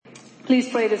Please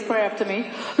pray this prayer after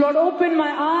me. Lord, open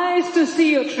my eyes to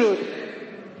see your truth.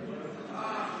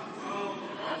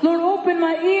 Lord, open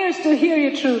my ears to hear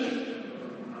your truth.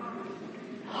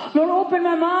 Lord, open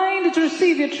my mind to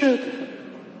receive your truth.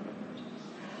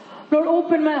 Lord,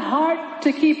 open my heart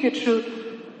to keep your truth.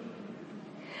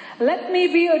 Let me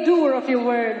be a doer of your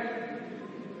word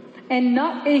and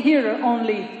not a hearer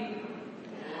only.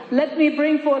 Let me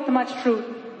bring forth much fruit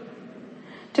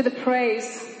to the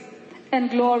praise and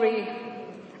glory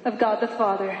of God the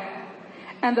Father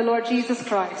and the Lord Jesus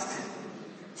Christ.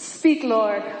 Speak,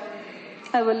 Lord.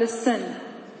 I will listen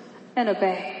and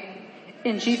obey.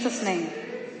 In Jesus' name,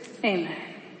 amen.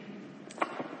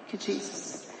 Thank you,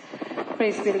 Jesus.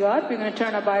 Praise be to God. We're going to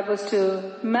turn our Bibles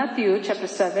to Matthew chapter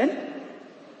 7.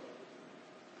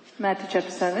 Matthew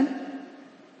chapter 7.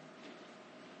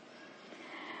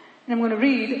 And I'm going to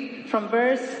read from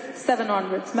verse 7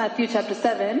 onwards. Matthew chapter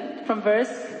 7, from verse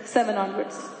 7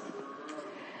 onwards.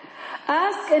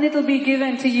 Ask and it will be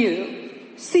given to you.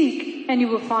 Seek and you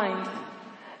will find.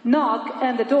 Knock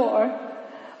and the door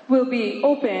will be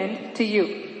opened to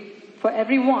you. For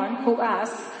everyone who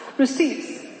asks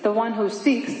receives. The one who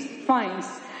seeks finds.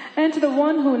 And to the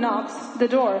one who knocks, the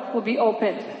door will be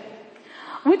opened.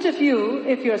 Which of you,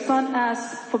 if your son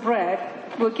asks for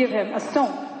bread, will give him a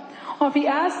stone? Or if he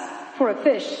asks for a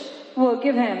fish, will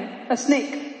give him a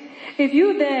snake? If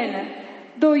you then,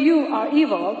 though you are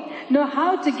evil, know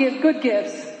how to give good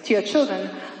gifts to your children,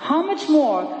 how much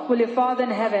more will your Father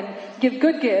in heaven give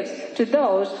good gifts to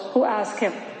those who ask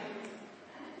him?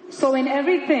 So in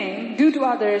everything, do to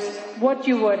others what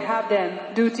you would have them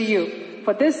do to you.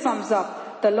 For this sums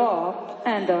up the law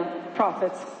and the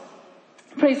prophets.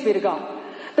 Praise be to God.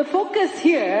 The focus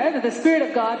here that the Spirit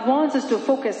of God wants us to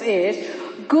focus is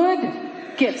good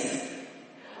gifts.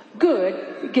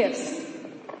 Good gifts.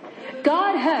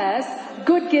 God has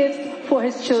good gifts for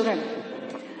his children.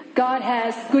 God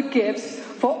has good gifts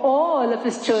for all of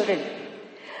his children.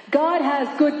 God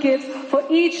has good gifts for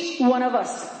each one of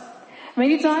us.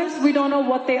 Many times we don't know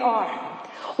what they are.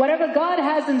 Whatever God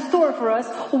has in store for us,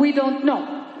 we don't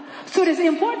know. So it is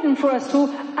important for us to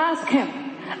ask him.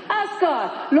 Ask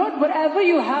God, Lord, whatever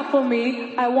you have for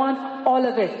me, I want all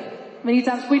of it. Many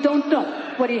times we don't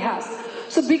know what he has.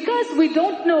 So because we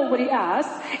don't know what he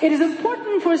asks, it is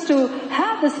important for us to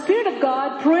have the Spirit of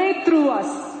God pray through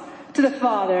us to the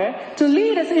Father, to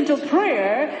lead us into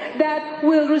prayer that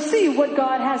will receive what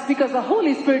God has, because the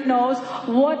Holy Spirit knows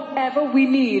whatever we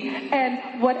need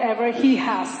and whatever he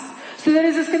has. So there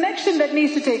is this connection that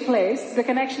needs to take place. The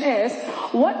connection is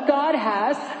what God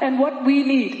has and what we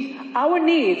need. Our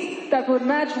needs that would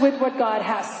match with what God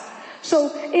has.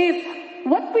 So if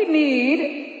what we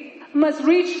need must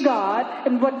reach God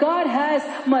and what God has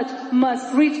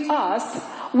must reach us,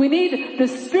 we need the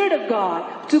Spirit of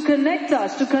God to connect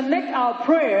us, to connect our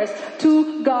prayers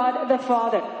to God the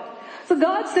Father. So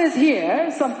God says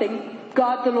here something.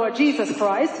 God the Lord Jesus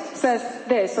Christ says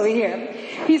this over here.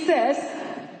 He says,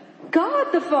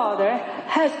 God the Father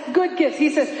has good gifts. He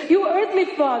says, you earthly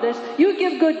fathers, you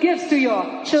give good gifts to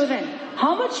your children.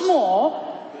 How much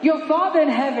more your Father in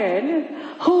heaven,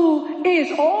 who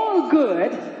is all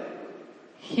good,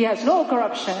 he has no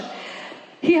corruption,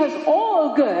 he has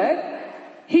all good,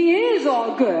 he is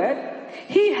all good,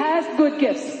 he has good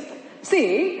gifts.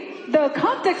 See, the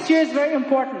context here is very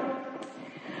important.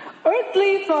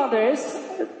 Earthly fathers,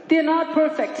 they're not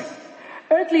perfect.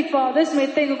 Earthly fathers may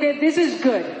think, okay, this is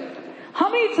good. How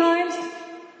many times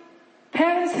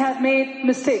parents have made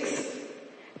mistakes,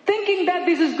 thinking that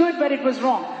this is good but it was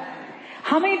wrong?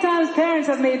 How many times parents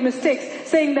have made mistakes,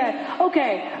 saying that,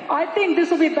 okay, I think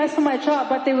this will be best for my child,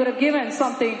 but they would have given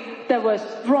something that was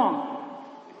wrong.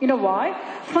 You know why?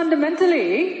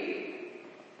 Fundamentally,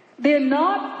 they're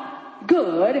not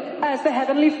good as the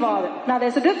Heavenly Father. Now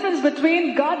there's a difference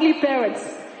between godly parents.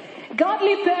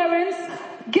 Godly parents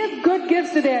give good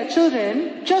gifts to their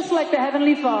children, just like the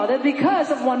Heavenly Father,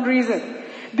 because of one reason.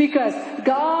 Because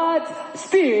God's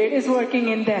Spirit is working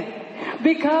in them.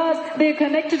 Because they're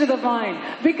connected to the vine.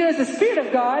 Because the Spirit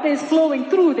of God is flowing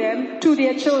through them to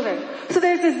their children. So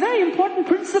there's this very important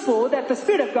principle that the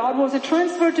Spirit of God wants to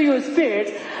transfer to your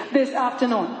spirits this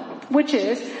afternoon, which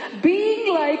is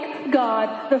being like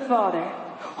God the Father,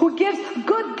 who gives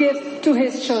good gifts to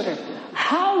his children.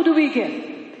 How do we give?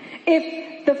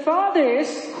 If the fathers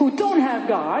who don't have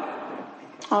God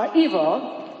are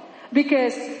evil,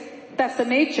 because that's the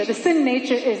nature, the sin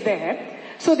nature is there,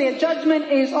 so their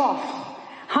judgment is off.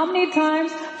 How many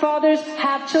times fathers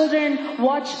have children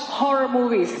watch horror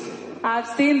movies? I've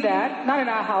seen that, not in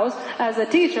our house, as a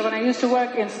teacher when I used to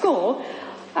work in school.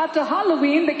 After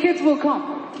Halloween, the kids will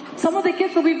come. Some of the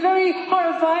kids will be very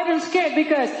horrified and scared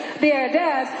because their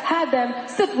dads had them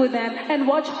sit with them and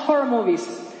watch horror movies.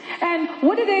 And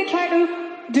what do they try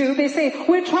to do? They say,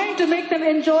 we're trying to make them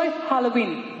enjoy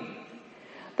Halloween.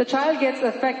 The child gets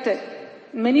affected.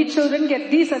 Many children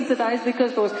get desensitized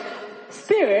because those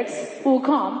spirits will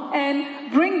come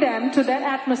and bring them to that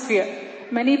atmosphere.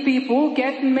 Many people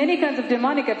get many kinds of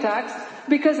demonic attacks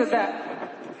because of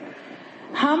that.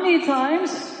 How many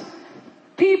times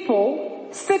people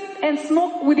sit and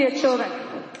smoke with their children?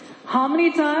 How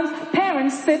many times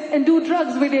parents sit and do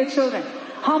drugs with their children?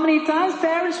 How many times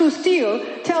parents who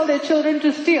steal tell their children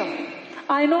to steal?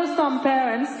 I know some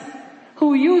parents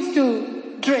who used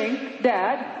to drink,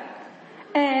 dad,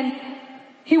 and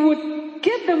he would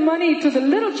give the money to the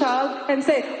little child and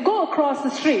say, go across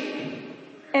the street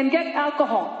and get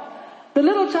alcohol. The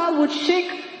little child would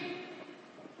shake,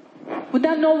 would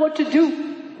not know what to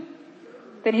do.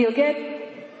 Then he'll get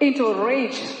into a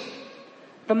rage.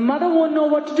 The mother won't know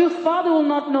what to do. Father will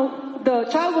not know, the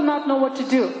child will not know what to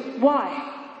do. Why?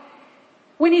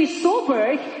 When he's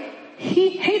sober, he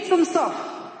hates himself.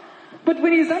 But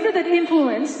when he's under that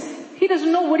influence, he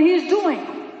doesn't know what he is doing.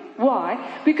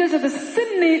 Why? Because of the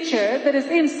sin nature that is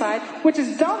inside, which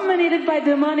is dominated by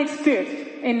demonic spirits.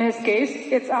 In his case,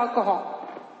 it's alcohol.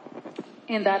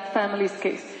 In that family's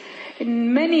case.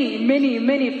 In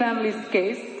many families'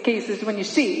 cases, when you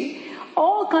see,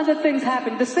 all kinds of things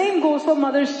happen. The same goes for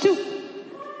mothers too.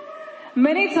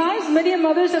 Many times, many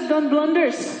mothers have done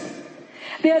blunders.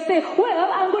 They'll say,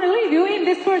 well, I'm going to leave you in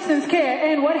this person's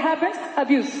care. And what happens?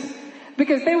 Abuse.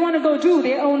 Because they want to go do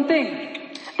their own thing.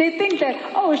 They think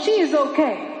that, oh, she is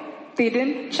okay. They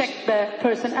didn't check the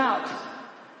person out.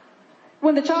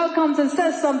 When the child comes and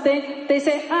says something, they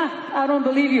say, I don't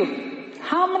believe you.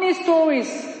 How many stories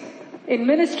in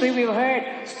ministry we've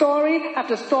heard? Story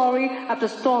after story after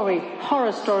story.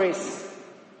 Horror stories.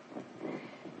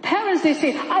 Parents, they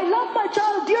say, I love my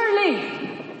child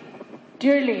dearly.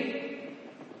 Dearly.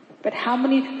 But how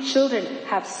many children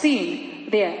have seen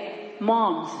their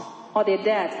moms or their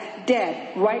dads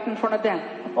dead right in front of them,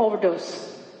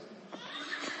 overdose?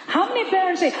 How many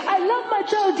parents say, I love my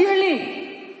child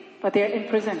dearly, but they're in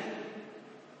prison?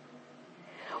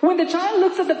 When the child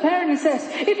looks at the parent and says,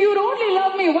 if you would only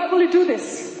love me, why will you do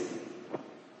this?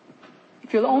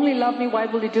 If you'll only love me, why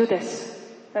will you do this?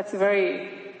 That's a very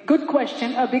good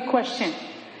question, a big question.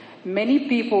 Many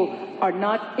people are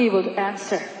not able to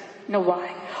answer. You know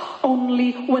why?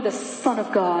 Only when the Son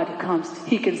of God comes,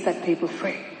 He can set people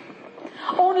free.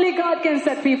 Only God can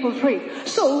set people free.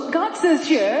 So God says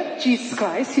here, Jesus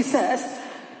Christ, He says,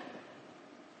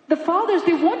 the fathers,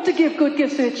 they want to give good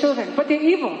gifts to their children, but they're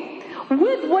evil.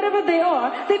 With whatever they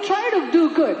are, they try to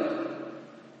do good.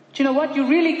 Do you know what? You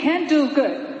really can't do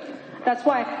good. That's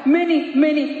why many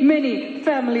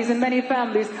families,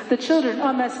 the children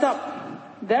are messed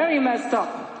up. Very messed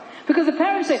up. Because the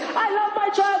parents say, I love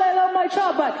my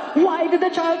child, but why did the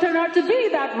child turn out to be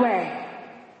that way?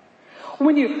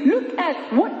 When you look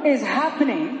at what is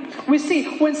happening, we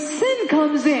see when sin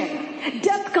comes in,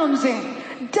 death comes in,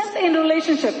 death in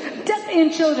relationships, death in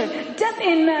children, death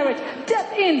in marriage,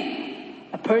 death in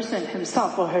a person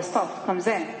himself or herself comes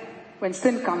in, when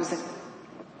sin comes in.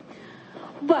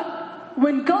 But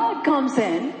when God comes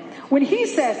in, when He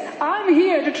says, I'm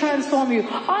here to transform you,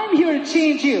 I'm here to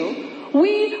change you,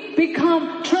 we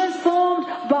become transformed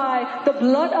by the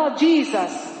blood of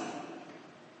Jesus.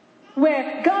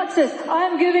 Where God says, I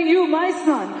am giving you my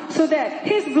Son so that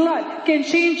His blood can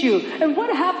change you. And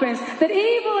what happens? That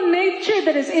evil nature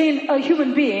that is in a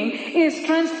human being is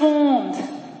transformed.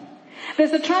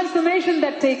 There's a transformation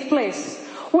that takes place.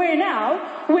 Where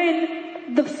now, when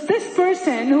this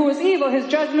person who was evil, his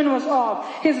judgment was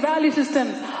off, his value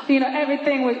systems,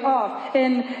 everything was off.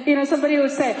 And, somebody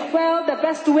would say, well, the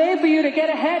best way for you to get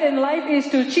ahead in life is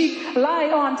to cheat, lie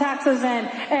on taxes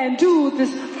and do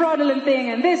this fraudulent thing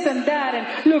and this and that.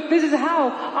 And look, this is how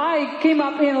I came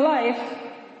up in life.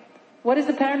 What is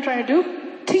the parent trying to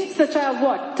do? Teach the child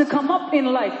what? To come up in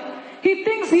life. He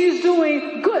thinks he's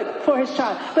doing good for his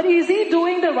child. But is he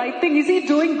doing the right thing? Is he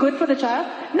doing good for the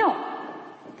child? No.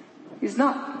 He's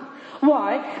not.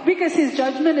 Why? Because his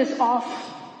judgment is off.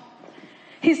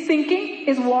 His thinking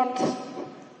is warped.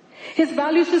 His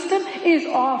value system is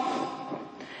off.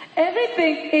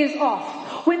 Everything is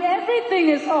off. When everything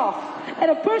is off,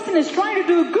 and a person is trying to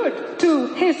do good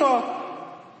to his son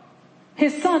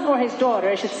or his daughter,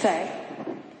 I should say,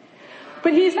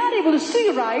 but he's not able to see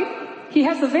right, he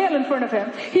has the veil in front of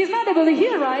him. He's not able to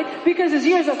hear right because his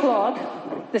ears are clogged.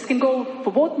 This can go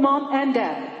for both mom and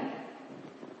dad.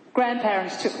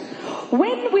 Grandparents too.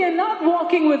 When we are not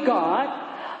walking with God,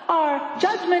 our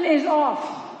judgment is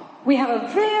off. We have a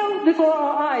veil before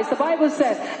our eyes. The Bible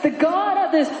says, the God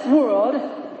of this world,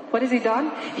 what has He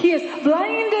done? He has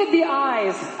blinded the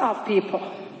eyes of people.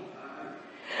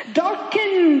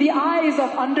 Darkened the eyes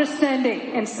of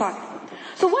understanding and sight.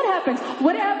 So what happens?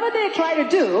 Whatever they try to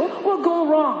do will go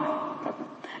wrong.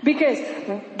 Because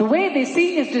the way they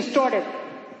see is distorted.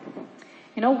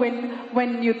 You know,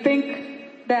 when you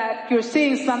think that you're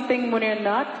seeing something when you're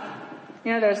not,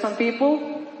 you know, there are some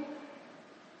people,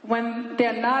 when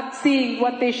they're not seeing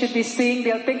what they should be seeing,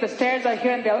 they'll think the stairs are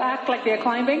here and they'll act like they're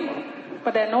climbing,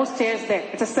 but there are no stairs there.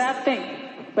 It's a sad thing,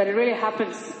 but it really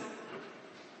happens.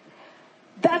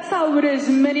 That's how it is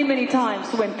many, many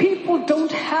times. When people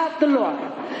don't have the Lord,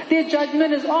 their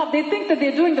judgment is off. They think that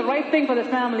they're doing the right thing for the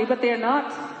family, but they're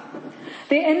not.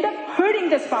 They end up hurting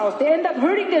their spouse. They end up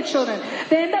hurting their children.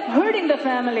 They end up hurting the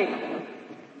family.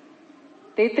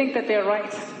 They think that they're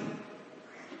right,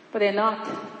 but they're not.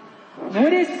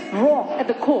 What is wrong at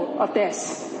the core of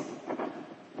this?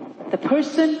 The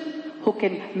person who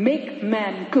can make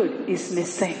man good is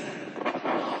missing.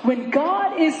 When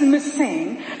God is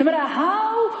missing, no matter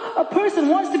how a person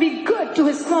wants to be good to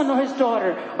his son or his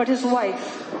daughter or his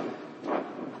wife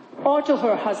or to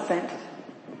her husband,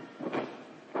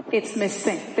 it's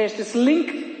missing. There's this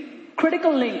link,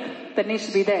 critical link that needs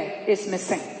to be there. It's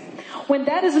missing. When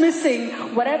that is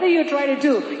missing, whatever you try to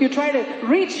do, you try to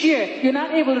reach here, you're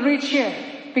not able to reach here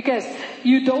because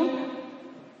you don't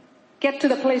get to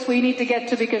the place where you need to get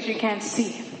to because you can't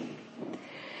see.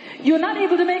 You're not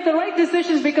able to make the right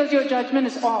decisions because your judgment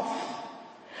is off.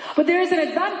 But there is an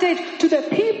advantage to the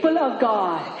people of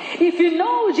God. If you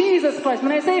know Jesus Christ,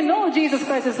 when I say know Jesus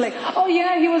Christ, it's like, oh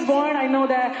yeah, He was born, I know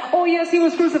that. Oh yes, He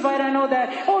was crucified, I know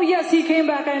that. Oh yes, He came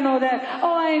back, I know that.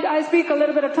 Oh, I speak a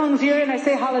little bit of tongues here and I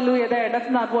say hallelujah there. That's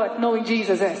not what knowing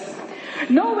Jesus is.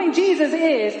 Knowing Jesus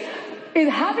is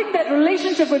having that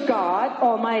relationship with God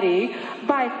Almighty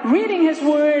by reading His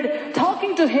Word,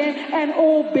 talking to Him, and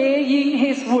obeying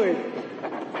His Word.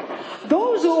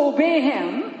 Those who obey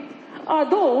Him are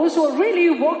those who are really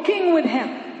walking with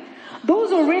Him. Those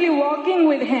who are really walking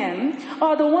with Him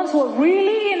are the ones who are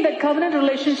really in the covenant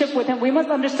relationship with Him. We must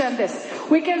understand this.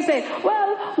 We can say,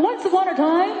 well, once upon a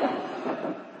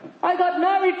time, I got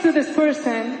married to this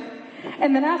person,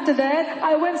 and then after that,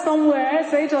 I went somewhere,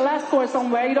 say to Alaska or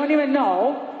somewhere, you don't even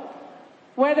know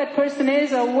where that person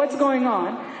is or what's going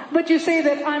on. But you say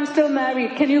that I'm still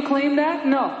married. Can you claim that?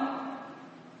 No.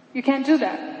 You can't do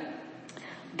that.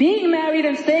 Being married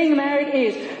and staying married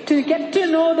is to get to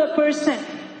know the person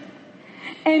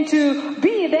and to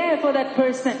be there for that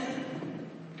person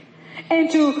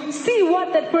and to see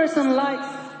what that person likes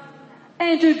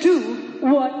and to do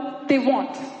what they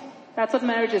want. That's what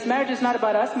marriage is. Marriage is not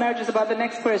about us. Marriage is about the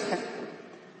next person.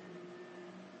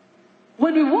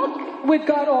 When we walk with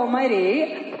God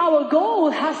Almighty, our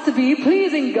goal has to be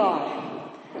pleasing God.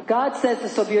 God says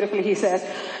this so beautifully. He says,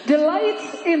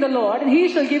 delight in the Lord and He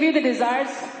shall give you the desires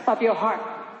of your heart.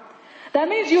 That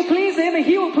means you please Him and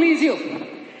He will please you.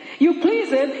 You please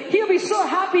Him, He'll be so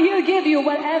happy He'll give you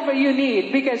whatever you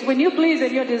need. Because when you please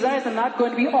Him, your desires are not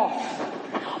going to be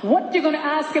off. What you're going to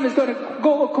ask Him is going to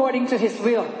go according to His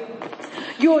will.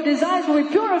 Your desires will be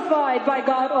purified by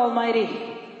God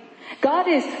Almighty. God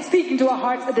is speaking to our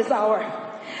hearts at this hour.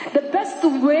 The best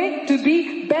way to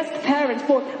be best parents,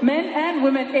 both men and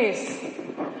women, is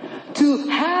to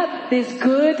have this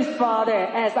good Father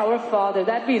as our Father.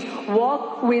 That means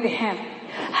walk with Him.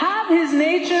 Have His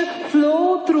nature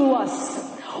flow through us.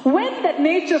 When that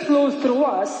nature flows through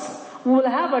us, we will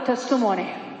have a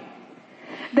testimony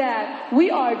that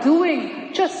we are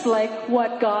doing just like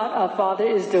what God our Father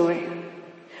is doing.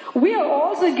 We are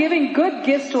also giving good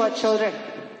gifts to our children.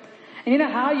 And you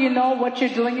know how you know what you're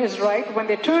doing is right? When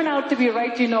they turn out to be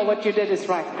right, you know what you did is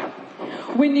right.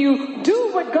 When you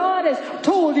do what God has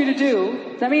told you to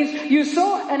do, that means you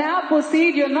sow an apple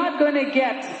seed, you're not going to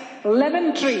get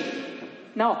lemon tree.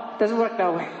 No, it doesn't work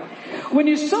that way. When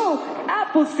you sow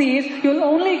apple seeds, you'll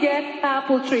only get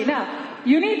apple tree. Now,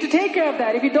 you need to take care of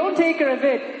that. If you don't take care of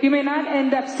it, you may not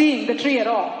end up seeing the tree at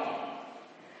all.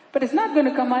 But it's not going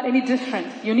to come out any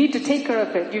different. You need to take care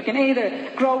of it. You can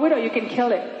either grow it or you can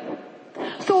kill it.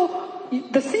 So,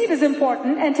 the seed is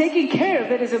important and taking care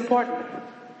of it is important.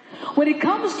 When it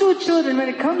comes to children, when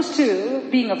it comes to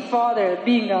being a father,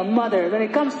 being a mother, when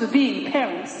it comes to being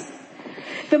parents,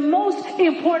 the most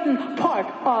important part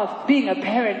of being a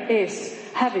parent is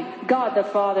having God the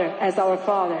Father as our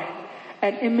Father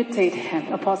and imitate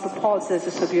Him. Apostle Paul says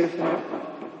this so beautifully,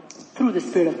 through the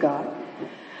Spirit of God.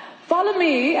 Follow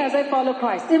me as I follow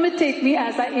Christ. Imitate me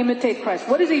as I imitate Christ.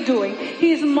 What is he doing?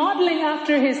 He's modeling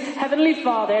after his heavenly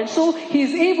Father, and so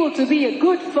he's able to be a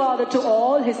good father to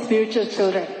all his spiritual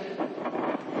children.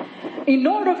 In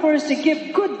order for us to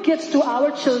give good gifts to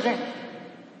our children,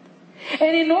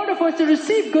 and in order for us to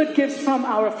receive good gifts from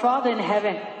our Father in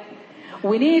heaven,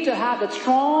 we need to have a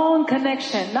strong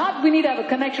connection. Not we need to have a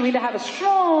connection, we need to have a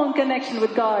strong connection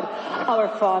with God, our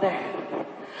Father.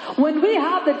 When we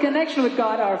have that connection with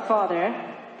God, our Father,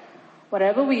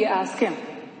 whatever we ask Him,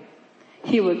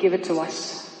 He will give it to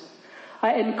us.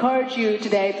 I encourage you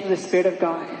today through the Spirit of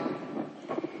God.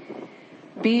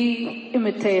 Be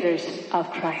imitators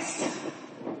of Christ.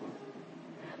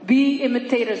 Be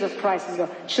imitators of Christ. And your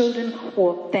children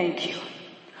will thank you.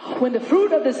 When the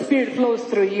fruit of the Spirit flows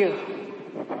through you,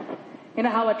 you know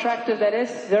how attractive that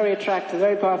is? Very attractive,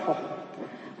 very powerful.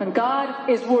 When God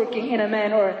is working in a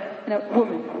man or in a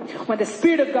woman, when the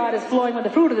Spirit of God is flowing, when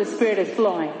the fruit of the Spirit is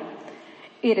flowing,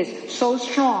 it is so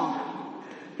strong.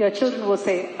 Your children will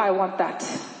say, I want that.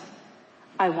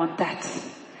 I want that.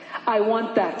 I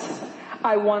want that.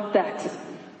 I want that.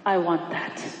 I want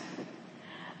that.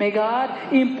 May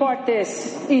God impart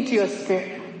this into your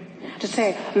spirit. To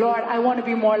say, Lord, I want to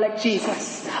be more like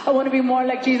Jesus. I want to be more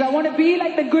like Jesus. I want to be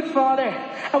like the good Father.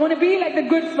 I want to be like the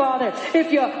good Father.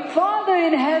 If your Father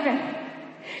in heaven,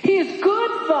 He is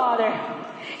good Father.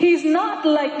 He's not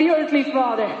like the earthly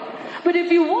Father. But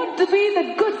if you want to be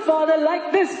the good Father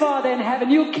like this Father in heaven,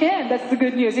 you can. That's the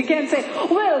good news. You can't say,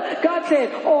 well, God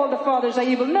said all the fathers are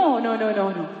evil. No.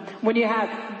 When you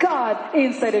have God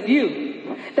inside of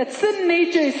you, that sin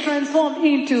nature is transformed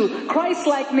into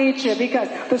Christ-like nature because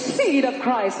the seed of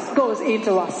Christ goes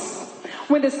into us.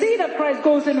 When the seed of Christ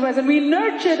goes into us and we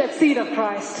nurture that seed of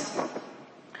Christ,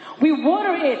 we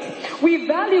water it, we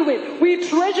value it, we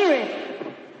treasure it.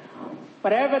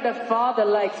 Whatever the Father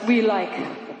likes, we like.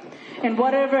 And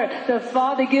whatever the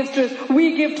Father gives to us,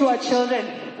 we give to our children.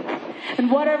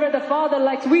 And whatever the Father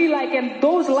likes, we like, and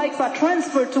those likes are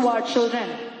transferred to our children.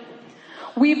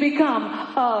 We become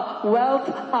a wealth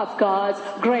of God's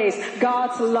grace,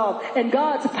 God's love, and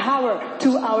God's power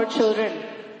to our children.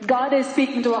 God is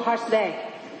speaking to our hearts today.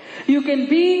 You can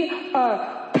be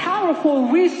a powerful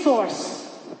resource,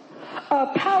 a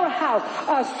powerhouse,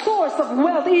 a source of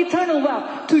wealth, eternal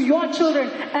wealth to your children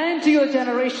and to your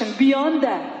generation. Beyond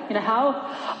that, you know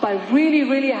how? By really,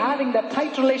 really having that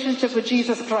tight relationship with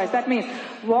Jesus Christ. That means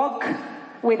walk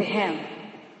with Him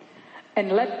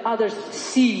and let others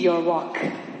see your walk.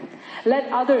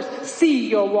 Let others see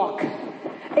your walk.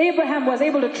 Abraham was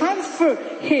able to transfer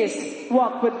his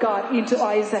walk with God into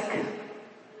Isaac.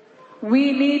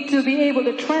 We need to be able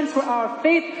to transfer our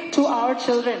faith to our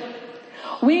children.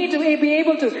 We need to be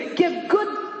able to give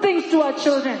good things to our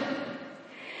children.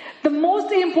 The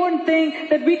most important thing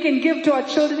that we can give to our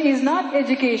children is not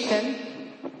education.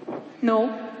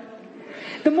 No.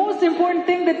 The most important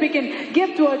thing that we can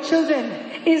give to our children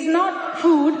is not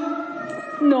food.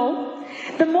 No.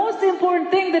 The most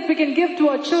important thing that we can give to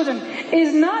our children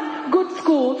is not good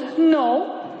school.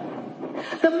 No.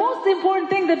 The most important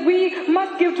thing that we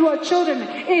must give to our children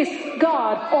is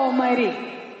God Almighty.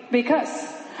 Because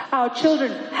our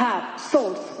children have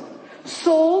souls.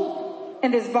 Soul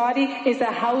in this body is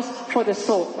a house for the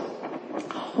soul.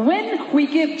 When we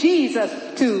give Jesus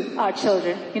to our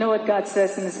children, you know what God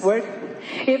says in His Word?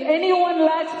 If anyone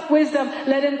lacks wisdom,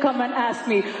 let him come and ask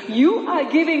me. You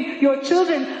are giving your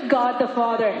children God the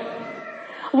Father.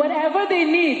 Whatever they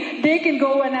need, they can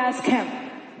go and ask Him.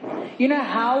 You know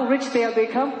how rich they'll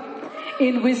become?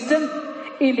 In wisdom,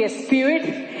 in their spirit,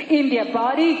 in their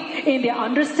body, in their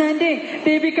understanding.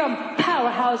 They become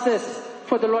powerhouses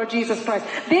for the Lord Jesus Christ.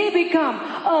 They become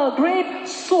a great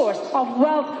source of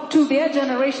wealth to their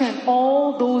generation and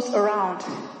all those around.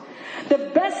 The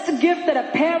best gift that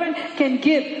a parent can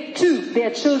give to their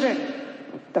children,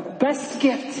 the best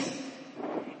gift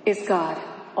is God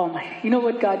Almighty. You know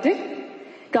what God did?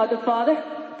 God the Father,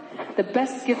 the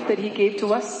best gift that He gave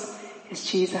to us is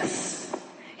Jesus.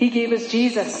 He gave us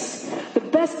Jesus. The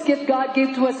best gift God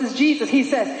gave to us is Jesus. He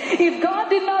says, if God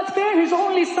did not spare His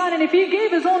only Son, and if He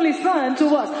gave His only Son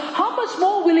to us, how much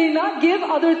more will He not give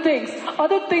other things?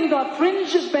 Other things are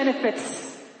fringe benefits.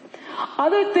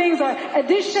 Other things are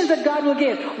additions that God will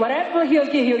give. Whatever He'll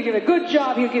give a good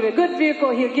job, He'll give you a good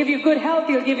vehicle, He'll give you good health,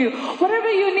 He'll give you whatever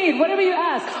you need, whatever you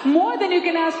ask. More than you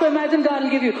can ask or imagine, God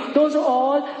will give you. Those are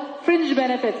all fringe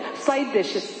benefits, side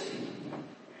dishes.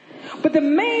 But the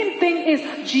main thing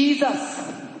is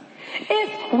Jesus.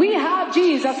 If we have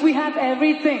Jesus, we have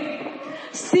everything.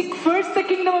 Seek first the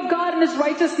kingdom of God and His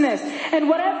righteousness, and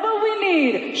whatever we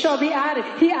need shall be added.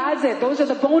 He adds it. Those are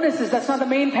the bonuses. That's not the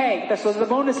main pay. Those are the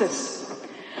bonuses.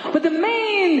 But the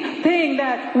main thing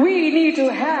that we need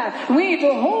to have, we need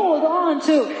to hold on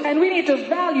to, and we need to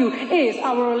value is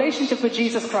our relationship with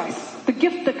Jesus Christ. The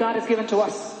gift that God has given to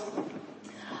us.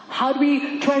 How do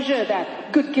we treasure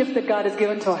that good gift that God has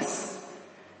given to us?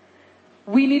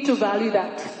 We need to value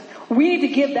that. We need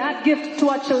to give that gift to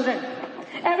our children.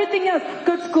 Everything else,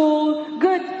 good school,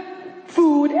 good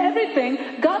food,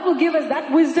 everything, God will give us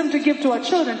that wisdom to give to our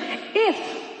children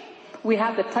if we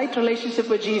have the tight relationship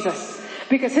with Jesus.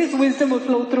 Because His wisdom will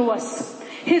flow through us.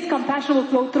 His compassion will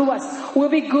flow through us. We'll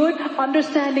be good,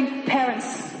 understanding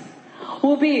parents.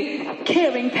 We'll be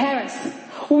caring parents.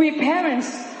 We'll be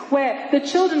parents where the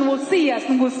children will see us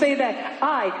and will say that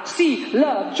I see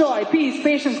love, joy, peace,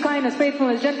 patience, kindness,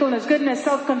 faithfulness, gentleness, goodness,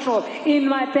 self-control in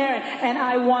my parent, and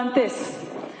I want this.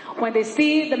 When they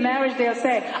see the marriage, they'll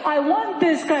say, I want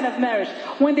this kind of marriage.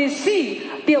 When they see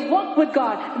their walk with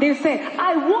God, they'll say,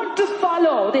 I want to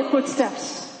follow their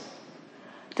footsteps.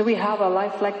 Do we have a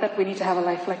life like that? We need to have a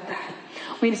life like that.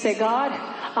 We need to say, God,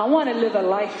 I want to live a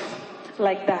life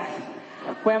like that.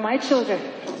 Where my children,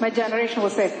 my generation will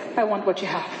say, I want what you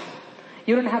have.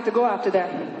 You don't have to go after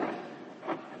them.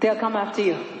 They'll come after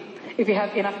you if you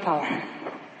have enough power.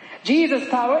 Jesus'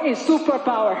 power is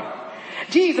superpower.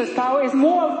 Jesus' power is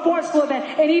more forceful than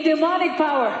any demonic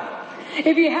power.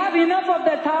 If you have enough of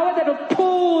that power, that will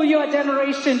pull your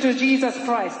generation to Jesus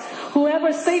Christ.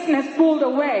 Whoever Satan has pulled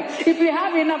away, if you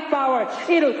have enough power,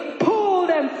 it'll pull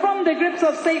them from the grips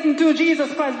of Satan to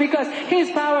Jesus Christ, because His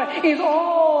power is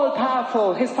all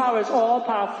powerful. His power is all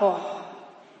powerful.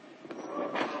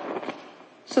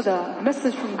 So the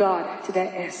message from God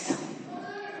today is,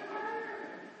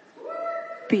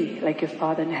 be like your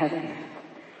Father in heaven,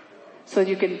 so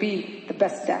you can be the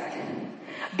best dad.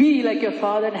 Be like your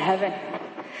Father in heaven,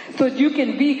 so you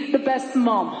can be the best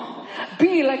mom.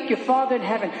 Be like your Father in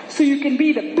heaven, so you can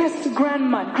be the best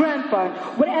grandma,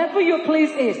 grandpa, whatever your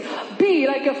place is. Be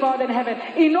like your Father in heaven.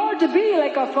 In order to be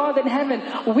like our Father in heaven,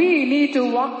 we need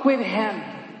to walk with Him.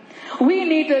 We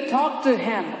need to talk to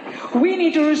Him. We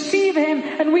need to receive Him,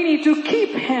 and we need to keep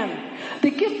Him.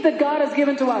 The gift that God has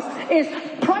given to us is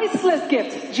priceless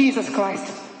gift, Jesus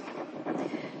Christ.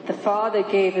 The Father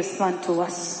gave His Son to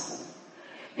us.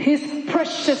 His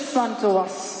precious Son to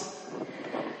us.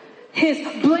 His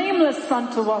blameless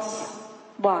Son to us.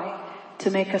 Why?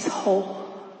 To make us whole.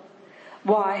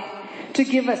 Why? To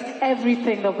give us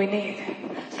everything that we need,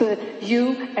 so that you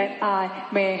and I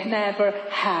may never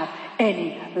have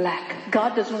any lack.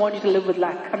 God doesn't want you to live with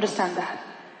lack. Understand that.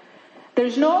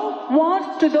 There's no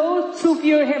want to those who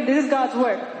fear Him. This is God's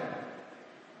word.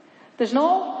 There's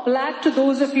no lack to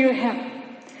those who fear Him.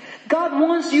 God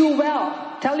wants you well.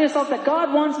 Tell yourself that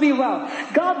God wants me well.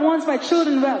 God wants my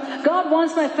children well. God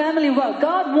wants my family well.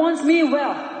 God wants me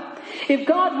well. If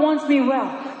God wants me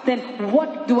well, then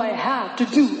what do I have to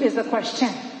do is the question.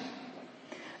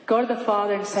 Go to the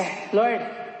Father and say, Lord,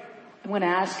 I'm going to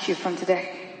ask you from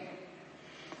today.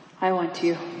 I want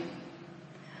you.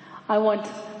 I want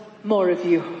more of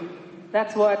you.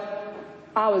 That's what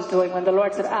I was doing when the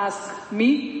Lord said, ask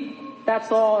me.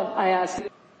 That's all I asked.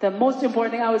 The most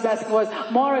important thing I was asking was,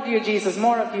 more of you, Jesus,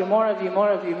 more of you, more of you, more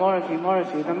of you, more of you, more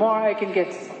of you. The more I can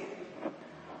get.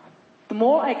 The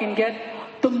more I can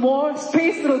get, the more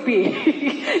space it'll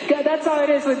be. That's how it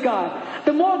is with God.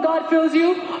 The more God fills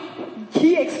you,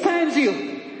 He expands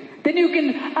you. Then you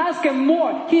can ask Him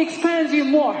more. He expands you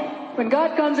more. When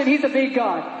God comes in, He's a big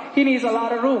God. He needs a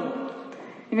lot of room.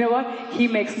 You know what? He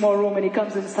makes more room when He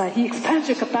comes inside. He expands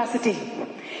your capacity.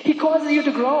 He causes you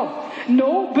to grow.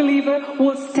 No believer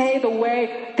will stay the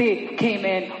way they came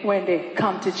in when they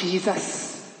come to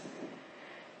Jesus.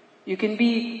 You can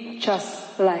be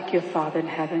just like your Father in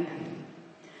heaven.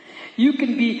 You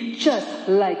can be just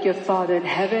like your Father in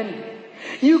heaven.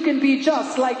 You can be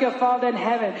just like your Father in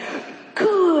heaven.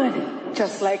 Good,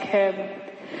 just like Him.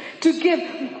 To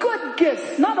give good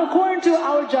gifts, not according to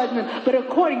our judgment, but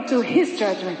according to His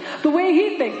judgment. The way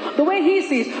He thinks, the way He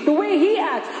sees, the way He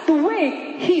acts, the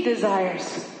way He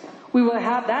desires. We will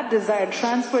have that desire and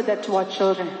transfer that to our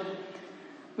children.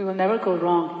 We will never go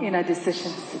wrong in our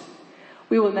decisions.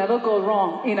 We will never go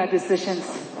wrong in our decisions.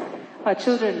 Our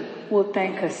children will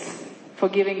thank us for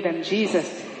giving them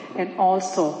Jesus, and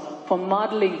also for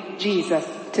modeling Jesus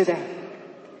to them.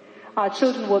 Our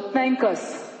children will thank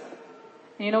us.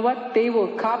 You know what? They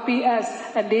will copy us,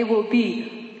 and they will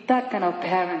be that kind of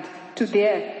parent to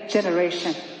their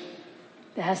generation.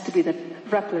 There has to be the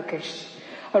replication.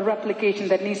 A replication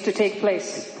that needs to take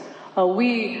place.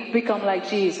 We become like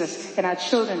Jesus, and our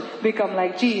children become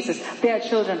like Jesus. Their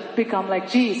children become like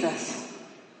Jesus.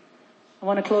 I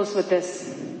want to close with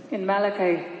this. In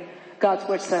Malachi, God's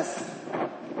word says,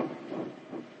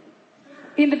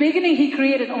 in the beginning He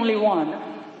created only one,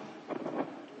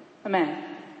 a man.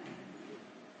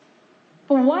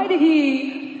 But why did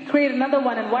He create another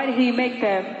one, and why did He make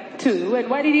them two, and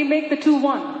why did He make the two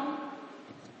one?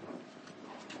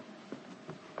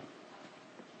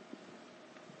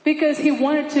 Because He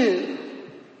wanted to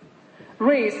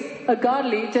raise a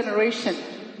godly generation.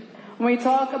 When we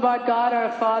talk about God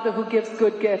our Father who gives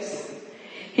good gifts,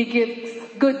 He gives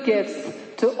good gifts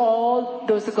to all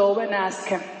those who go and ask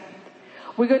Him.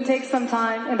 We're going to take some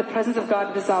time in the presence of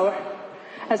God this hour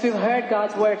as we've heard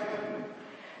God's word.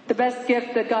 The best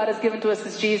gift that God has given to us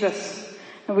is Jesus.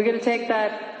 And we're going to take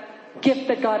that gift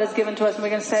that God has given to us and we're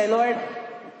going to say, Lord,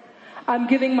 I'm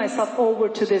giving myself over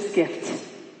to this gift.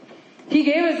 He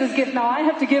gave us this gift. Now I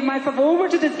have to give myself over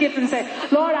to this gift and say,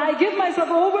 Lord, I give myself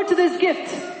over to this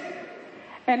gift.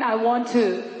 And I want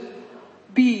to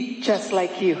be just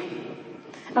like you.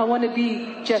 I want to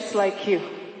be just like you.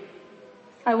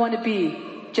 I want to be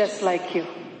just like you.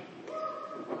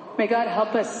 May God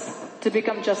help us to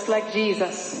become just like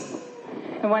Jesus.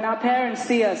 And when our parents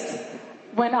see us,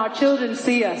 when our children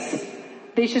see us,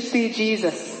 they should see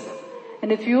Jesus.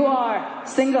 And if you are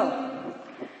single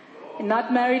and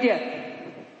not married yet,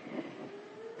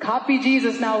 copy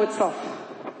Jesus now itself.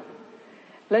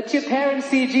 Let your parents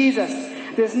see Jesus.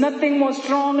 There's nothing more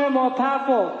stronger, more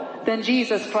powerful than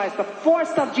Jesus Christ. The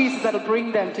force of Jesus that will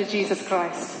bring them to Jesus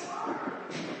Christ.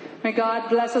 May God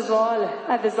bless us all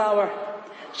at this hour.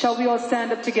 Shall we all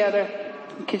stand up together?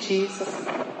 Thank you, Jesus.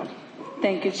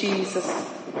 Thank you, Jesus.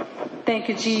 Thank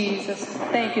you, Jesus.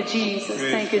 Thank you, Jesus.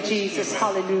 Thank you, Jesus.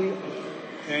 Hallelujah.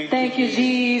 Thank you,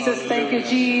 Jesus. Thank you,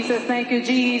 Jesus. Thank you,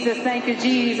 Jesus. Thank you,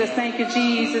 Jesus. Thank you,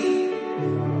 Jesus.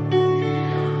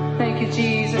 Thank you,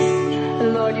 Jesus.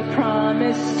 Lord, you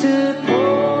promised to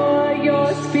pour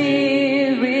your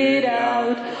Spirit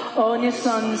out on your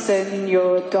sons and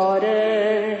your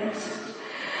daughters.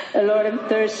 Lord, I'm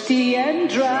thirsty and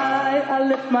dry. I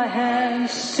lift my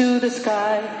hands to the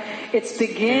sky. It's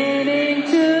beginning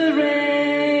to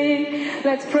rain.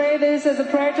 Let's pray this as a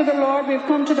prayer to the Lord. We've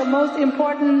come to the most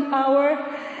important hour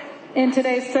in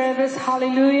today's service.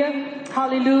 Hallelujah.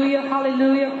 Hallelujah.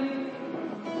 Hallelujah.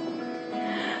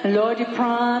 Lord, you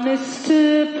promised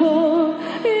to pour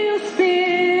your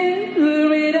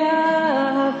Spirit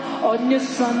out on your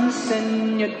sons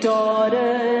and your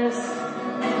daughters.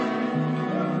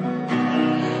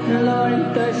 Lord,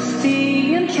 I'm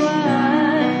thirsty and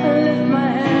dry. I lift my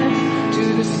hands to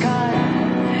the sky.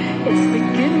 It's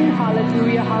beginning.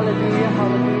 Hallelujah, hallelujah,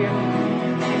 hallelujah.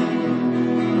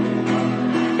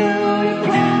 Lord, you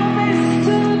promised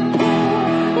to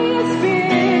pour your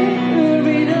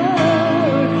Spirit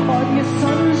out on your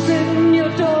sons and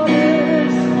your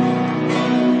daughters.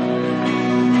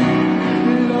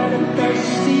 Lord, I'm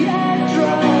thirsty and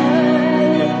dry. I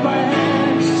lift my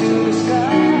hands to the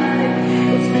sky.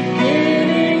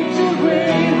 Beginning to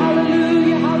rain,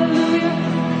 hallelujah, hallelujah.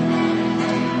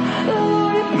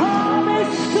 Lord, you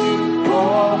promised to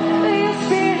pour your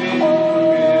Spirit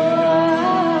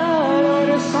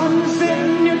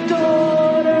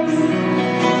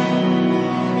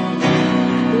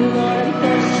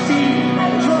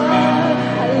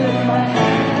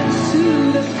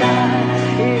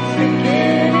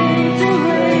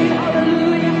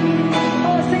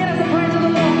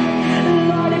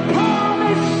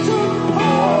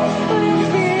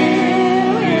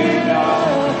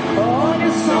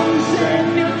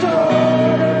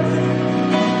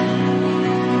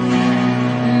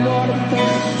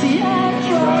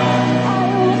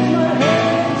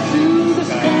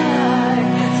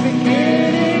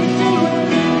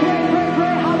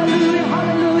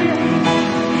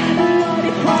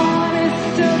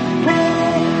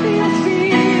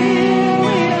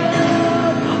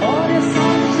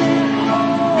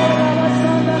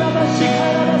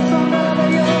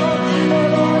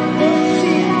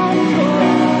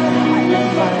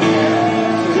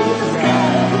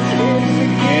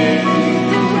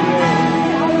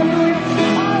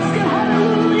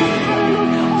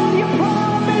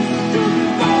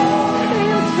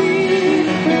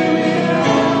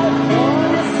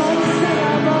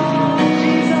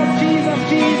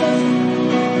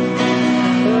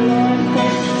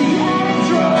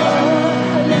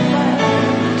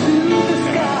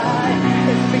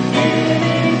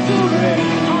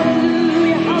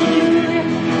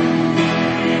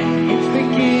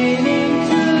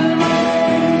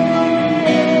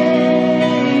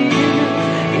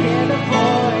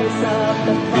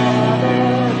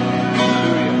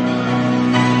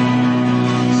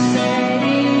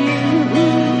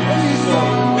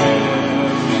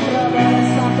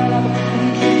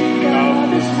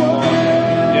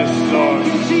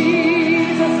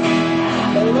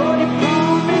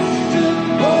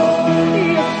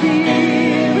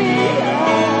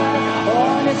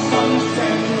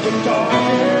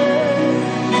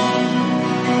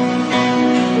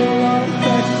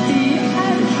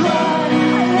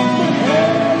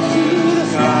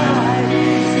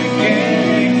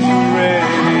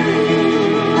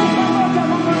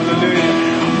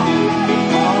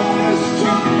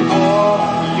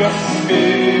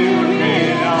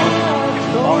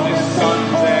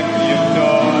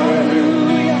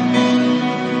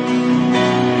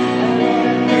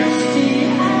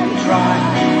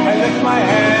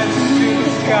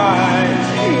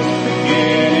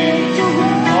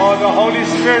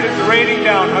Spirit is raining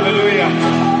down. Hallelujah.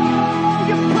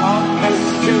 Let's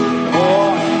do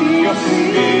pour your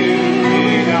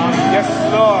Spirit down. Yes,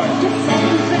 Lord.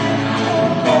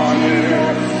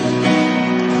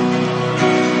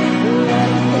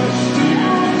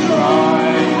 Dry,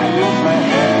 I lift my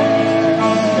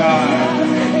hands, God.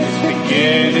 It's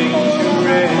beginning to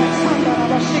rain.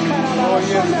 Oh,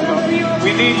 yes, Lord.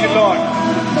 We need you, Lord.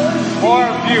 More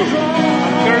of you.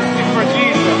 I'm thirsty for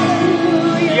Jesus.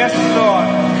 Yes, Lord.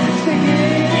 It's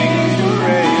beginning to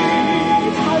rain.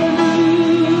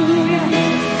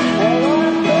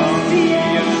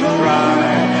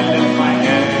 I lift my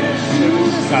hands to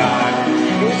the sky.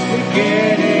 It's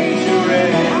beginning to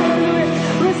rain.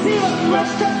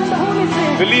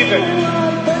 Believe it.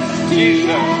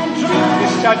 Jesus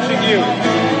is touching you.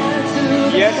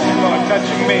 Yes, Lord,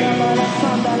 touching me.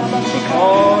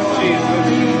 Oh, Jesus.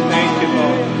 Thank you,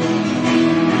 Lord.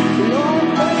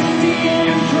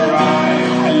 And dry.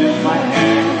 I lift my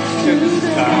hands to the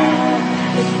sky.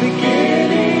 It's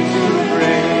beginning to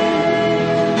rain.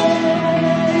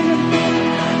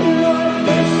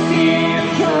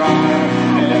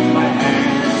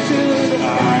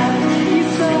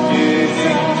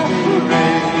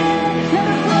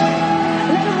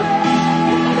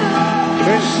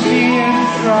 Thirsty and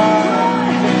dry,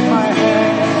 lift my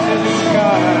hands to the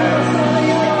sky,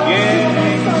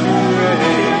 beginning to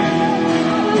rain.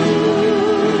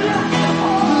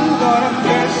 Lord, I'm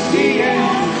thirsty and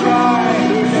dry,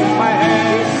 lift my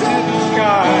hands to the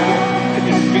sky,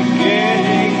 it's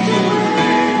beginning to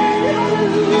rain.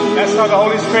 That's how the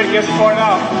Holy Spirit gets poured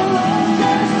out.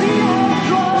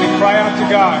 We cry out to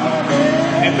God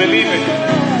and believe it.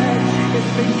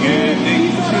 It's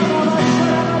beginning to rain.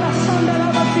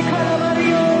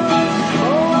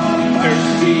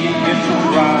 Thirsty and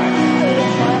dry,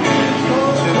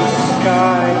 to the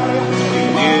sky,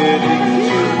 beginning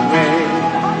to rain.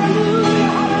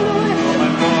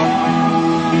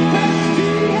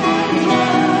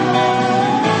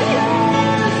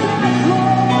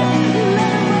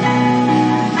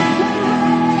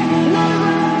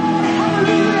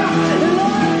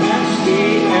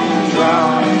 Thirsty and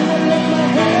dry,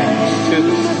 to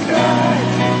the sky,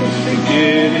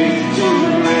 beginning to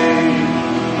rain.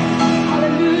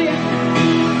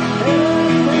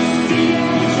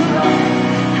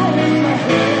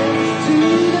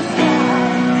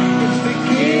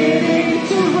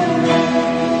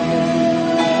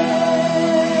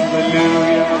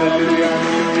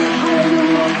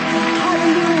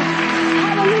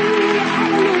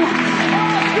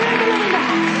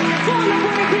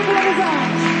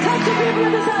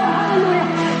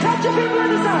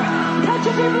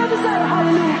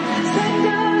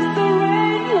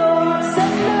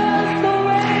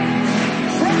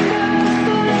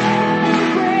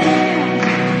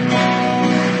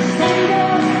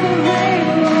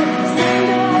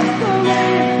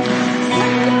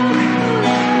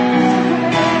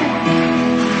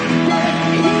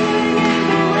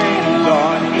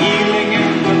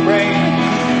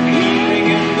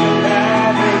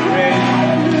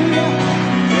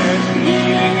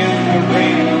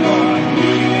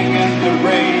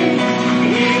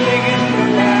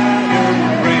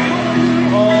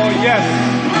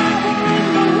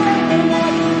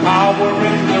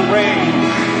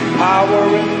 Power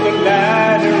in the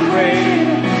latter rain.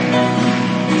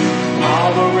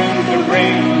 Power in the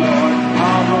rain, Lord.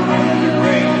 Power in the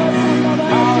rain.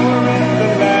 Power in the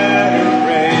latter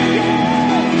rain.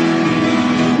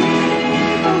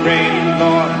 Rain,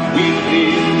 Lord. We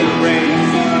need the rain.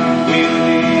 We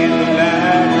need the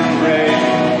latter rain.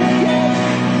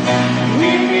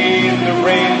 We need the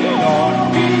rain, Lord.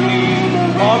 We need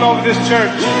all over this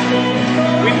church.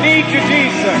 We need you,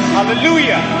 Jesus.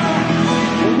 Hallelujah.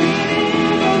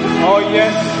 Oh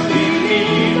yes, we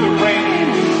need the rain.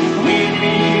 We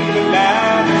need the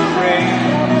latter rain.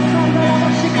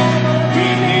 We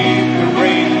need the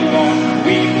rain, Lord.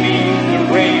 We need the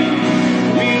rain.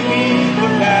 We need the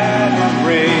latter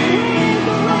rain.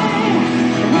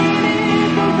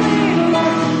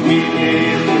 We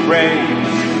need the rain.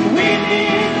 We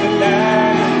need the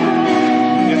latter rain.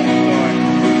 Yes, Lord.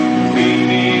 We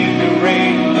need the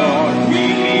rain, Lord. We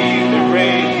need the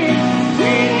rain.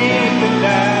 We need the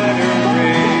latter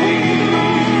rain.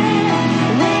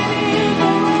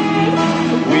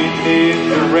 We need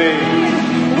the rain.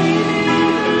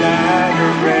 The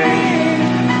latter rain.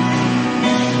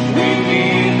 We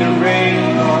need the rain,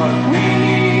 Lord. We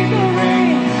need the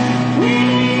rain. We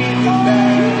need the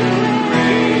latter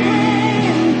rain.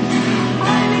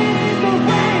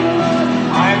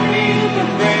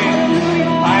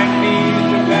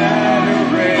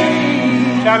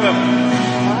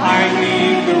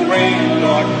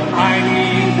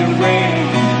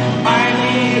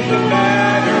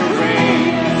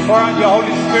 Pour out your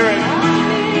Holy Spirit.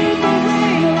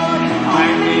 I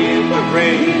need the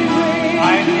rain.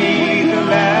 I need the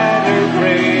latter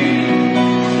rain.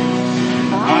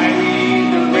 I need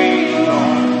the rain,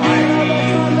 Lord. I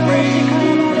need the rain.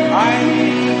 I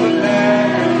need the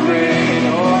latter rain.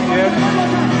 Oh, yes.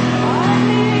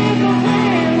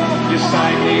 Yes,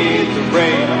 I need the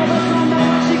rain.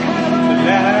 The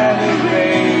latter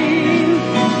rain.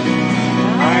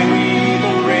 I need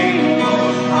the rain,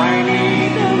 Lord. I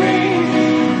need the rain.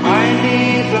 I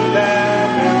need the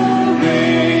latter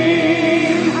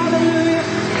rain.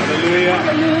 Hallelujah.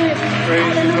 Hallelujah.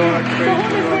 Praise the Lord. The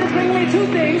Holy Spirit is bringing me two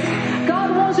things. God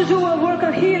wants to do a work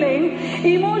of healing,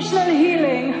 emotional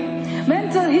healing,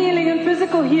 mental healing, and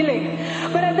physical healing.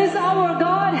 But at this hour,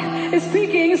 God is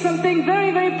speaking something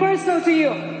very, very personal to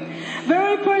you.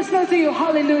 Very personal to you.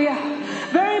 Hallelujah.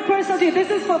 Very personal to you. This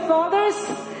is for fathers,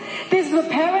 this is for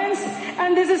parents,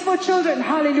 and this is for children.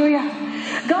 Hallelujah.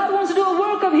 God wants to do a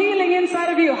work of healing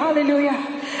inside of you. Hallelujah.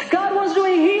 God wants to do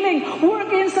a healing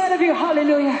work inside of you.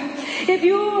 Hallelujah. If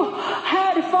you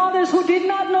had fathers who did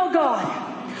not know God,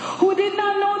 who did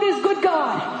not know this good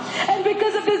God, and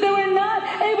because of this they were not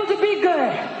able to be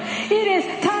good, it is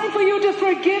time for you to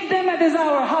forgive them at this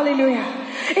hour. Hallelujah.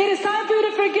 It is time for you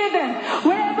to forgive them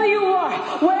wherever you are,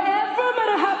 whatever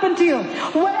might have happened to you,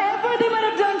 whatever they might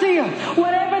have done to you,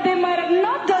 whatever they might have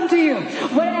not done to you,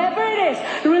 whatever it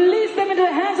is, release them into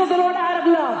the hands of the Lord out of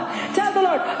love. Tell the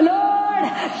Lord, Lord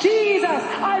Jesus,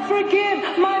 I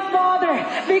forgive my father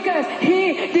because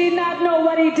he did not know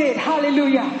what he did.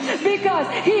 Hallelujah. Because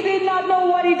he did not know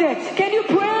what he did. Can you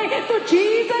pray to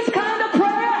Jesus kind of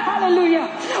prayer? Hallelujah.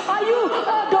 Are you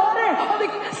a daughter of the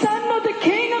son of the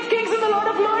King of Kings and the Lord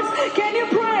of Lords? Can you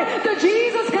pray the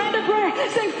Jesus kind of prayer?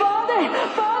 Saying, Father,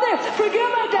 Father, forgive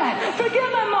my dad, forgive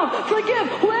my mom, forgive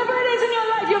whoever it is in your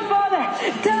life, your father.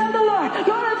 Tell the Lord,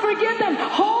 Lord, I forgive them.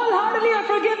 Wholeheartedly I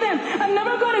forgive them. I'm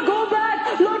never going to go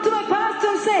back, Lord, to my past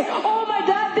and say, oh, my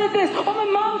dad did this, oh, my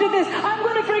mom did this. I'm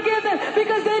going to forgive them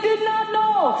because they did not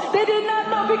know. They did not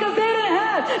know because they didn't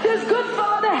have this good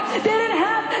father. They didn't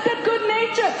have that good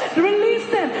nature. Release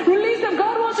them. Release them.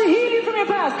 God wants to heal you from your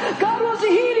past. God wants to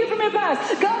heal you from your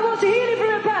past. God wants to heal you from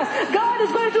your past. God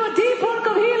is going to do a deep work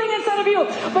of healing inside of you.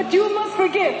 But you must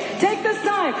forgive. Take this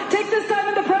time. Take this time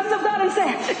in the presence of God and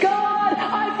say, God,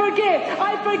 I forgive.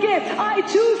 I forgive. I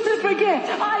choose to forgive.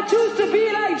 I choose to be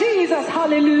like Jesus.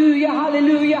 Hallelujah.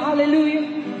 Hallelujah.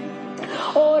 Hallelujah.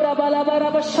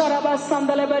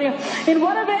 In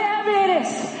whatever area it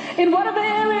is, in whatever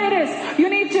area it is, you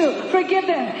need to forgive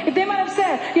them. If they might have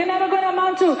said, you're never going to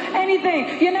amount to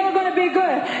anything, you're never going to be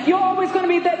good, you're always going to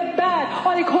be that bad,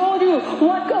 or they called you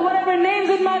whatever names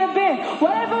it might have been,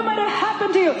 whatever might have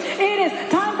happened to you, it is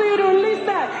time for you to release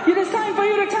that. It is time for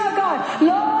you to tell God,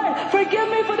 Lord, forgive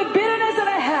me for the bitterness that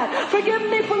I had. Forgive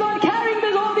me for, Lord, carrying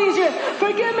this all these years.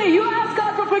 Forgive me. You ask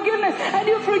God for forgiveness and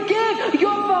you forgive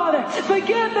your father.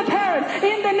 Forgive the parent.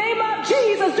 In the name of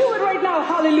Jesus, do it right now.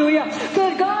 Hallelujah. So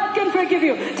that God can forgive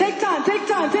you. Take time. Take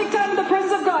time. Take time in the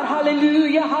presence of God.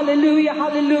 Hallelujah. Hallelujah.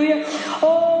 Hallelujah.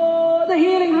 Oh, the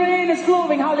healing rain is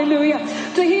flowing. Hallelujah.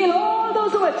 To heal all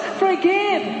those who would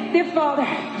forgive their father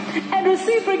and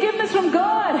receive forgiveness from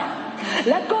God.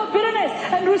 Let go of bitterness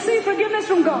and receive forgiveness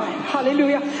from God.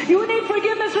 Hallelujah. You need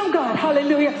forgiveness from God.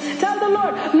 Hallelujah. Tell the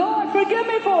Lord, Lord, forgive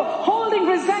me for holding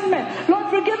resentment. Lord,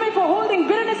 forgive me for holding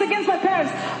bitterness against my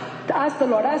parents. Ask the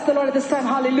Lord at this time.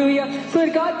 Hallelujah. So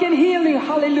that God can heal you.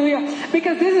 Hallelujah.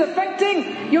 Because this is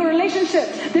affecting your relationship.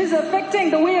 This is affecting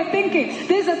the way of thinking.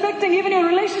 This is affecting even your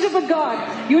relationship with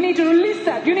God. You need to release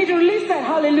that. You need to release that.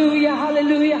 Hallelujah.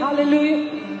 Hallelujah.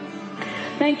 Hallelujah.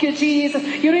 Thank you, Jesus.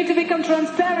 You need to become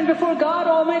transparent before God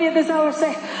Almighty at this hour.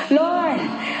 Say, Lord,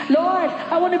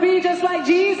 I want to be just like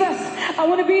Jesus. I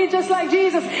want to be just like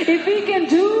Jesus. If He can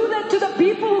do that to the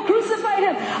people who crucified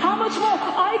Him, how much more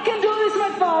I can do this,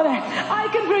 my Father. I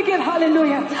can forgive.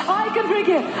 Hallelujah. I can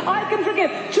forgive. I can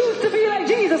forgive. Choose to be like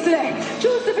Jesus today.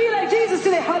 Choose to be like Jesus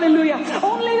today. Hallelujah.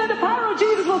 Only that the power of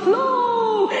Jesus will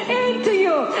flow into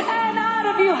you and out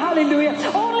of you. Hallelujah.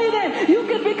 Only then you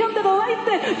can become the light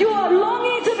that you are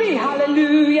longing to be.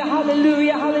 Hallelujah.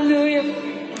 Hallelujah. Hallelujah.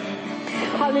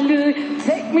 Hallelujah.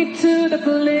 Take me to the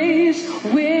place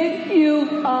where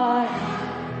you are.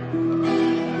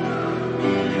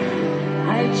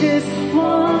 I just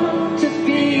want to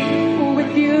be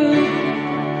with you.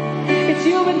 It's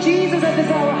you and Jesus at this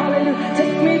hour. Hallelujah.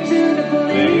 Take me to the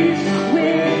place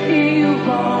where you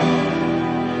are.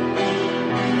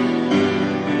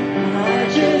 I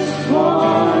just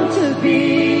want to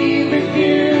be with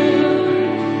you.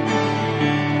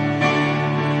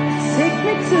 Take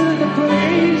me to the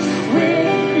place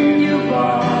where you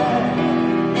are.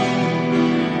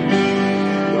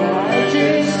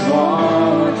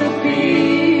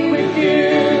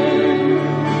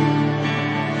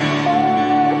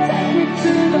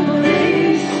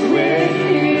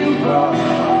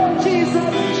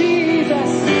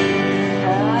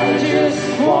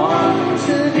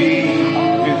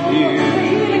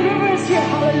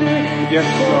 Yes,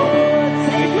 Lord.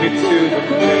 Take me to the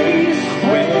place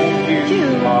where you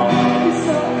are.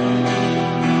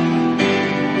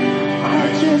 I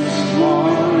just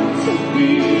want to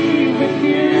be with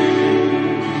you.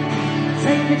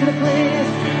 Take me to the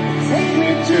place. Take me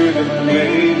To the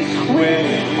place where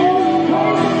you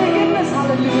are. forgiveness.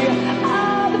 Hallelujah.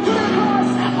 The foot of the cross.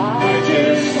 I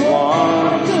just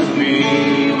want to be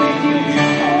with you.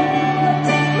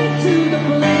 Take me to the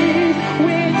place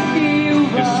with you.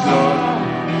 Yes, Lord.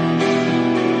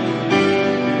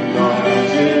 Lord, I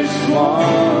just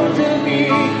want to be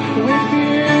with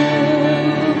you.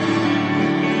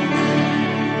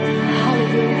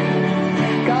 Hallelujah.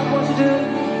 God wants to do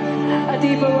a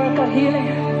deeper work of healing.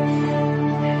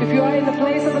 If you are in the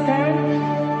place of a parent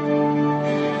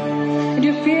and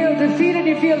you feel defeated,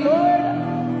 you feel, Lord,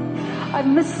 I've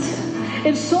missed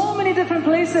in so many different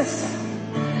places.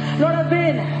 Lord, I've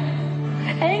been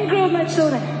angry with my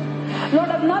children. Lord,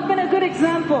 I've not been a good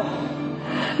example.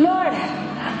 Lord,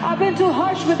 I've been too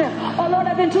harsh with them. Oh Lord,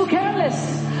 I've been too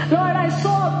careless. Lord, I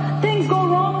saw things go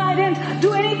wrong. I didn't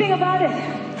do anything about it.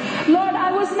 Lord,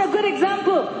 I wasn't a good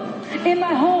example in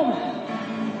my home.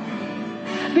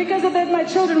 Because of that, my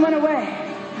children went away.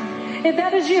 If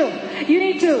that is you, you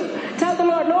need to tell the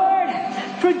Lord, Lord,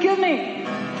 forgive me,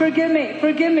 forgive me,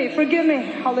 forgive me, forgive me.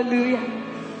 Hallelujah.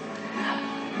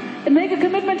 And make a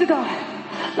commitment to God.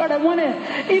 Lord, I want to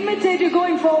imitate you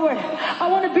going forward. I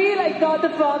want to be like God the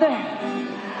Father.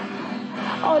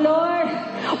 Oh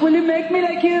Lord, will you make me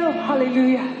like you?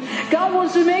 Hallelujah. God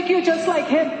wants to make you just like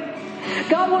Him.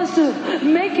 God wants to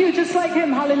make you just like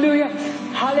Him. Hallelujah.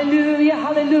 Hallelujah.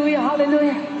 Hallelujah.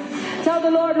 Hallelujah. Tell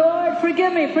the Lord, Lord,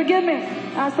 forgive me, forgive me.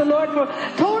 Ask the Lord for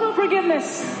total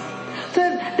forgiveness. So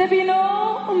there be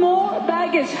no more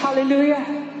baggage. Hallelujah.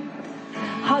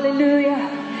 Hallelujah.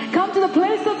 Come to the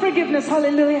place of forgiveness.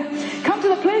 Hallelujah. Come to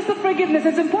the place of forgiveness.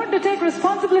 It's important to take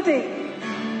responsibility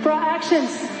for our actions.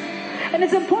 And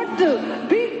it's important to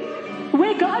be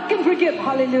where God can forgive.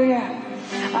 Hallelujah.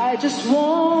 I just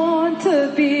want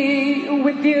to be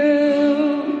with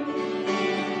you.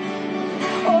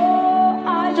 Oh,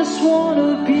 I just want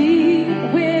to be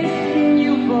with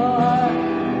you, Lord.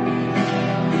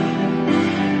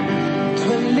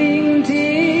 Dwelling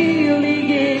daily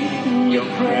in your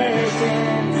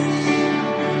presence.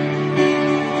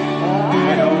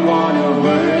 I don't want to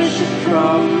worship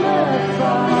from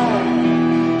afar.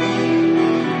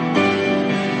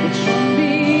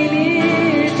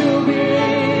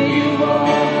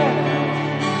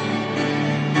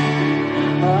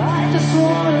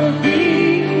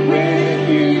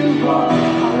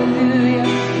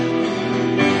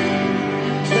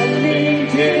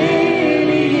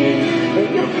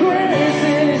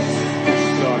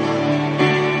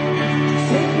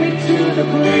 The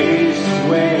place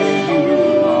where you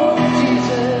are,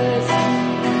 Jesus.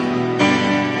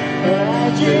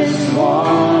 I just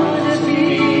want to be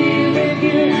with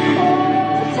you.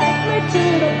 Oh, take me to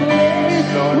the place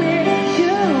where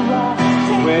you are.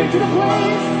 Take me to the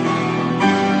place.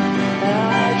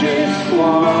 I just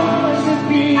want to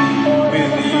be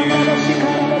with you.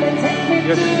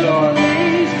 Yes, Lord. Take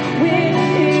me to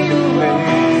the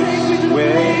place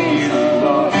where you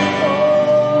are.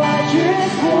 Oh, I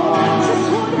just want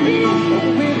to be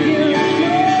with you,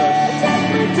 Jesus. Take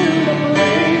me to the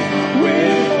place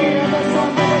where you are.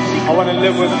 I want to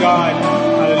live with God.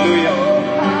 Hallelujah.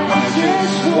 I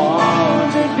just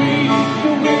want to be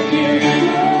with you.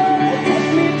 Take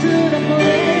me to the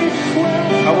place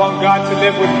where I want God to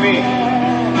live with me.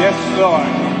 Yes, Lord.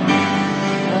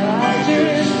 I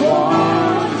just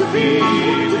want to be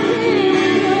with you.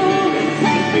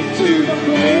 Take me to the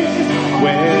place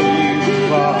where you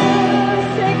are.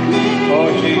 Oh,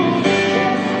 Jesus.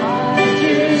 I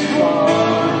just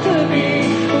want to be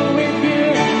with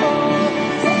you. Oh,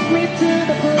 take me to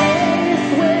the place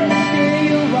where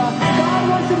you are. God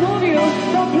wants to move you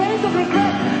from place of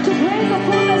regret to place of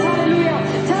fullness. Hallelujah.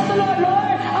 Tell the Lord,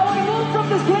 Lord, I want to move from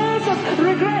this place of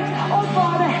regret, oh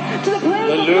Father, to the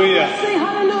place of blessing.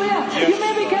 Hallelujah. Yes. You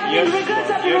may be carrying regrets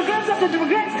after regrets after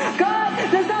regrets. God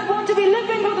does not want to be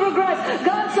living with regrets.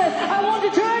 God says, I want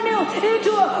to turn you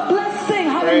into a blessing.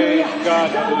 Hallelujah. God,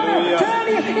 hallelujah. Turn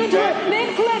you into an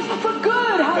influence for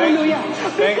good. Hallelujah.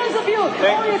 Because of you,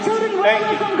 all your children run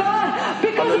away from God.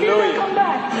 Because of you, they'll come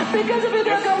back. Because of you,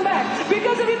 they'll come back.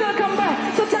 Because of you, they'll come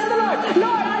back. So tell the Lord,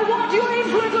 Lord, I want your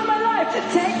influence on my life.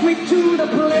 Take me to the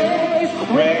place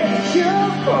where you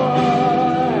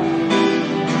are.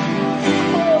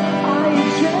 Oh, I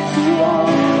just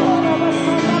want.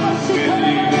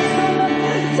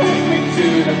 Take me to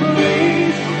the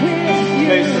place where you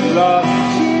are. Place of love.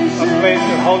 A place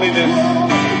of holiness,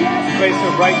 a place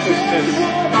of righteousness.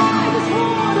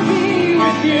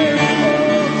 with you.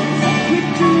 Take me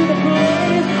to the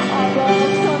place of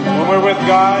When we're with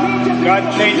God, God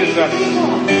changes us.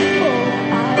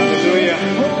 Hallelujah.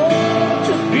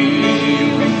 To be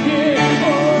with you.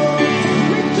 Take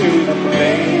me to the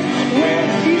place where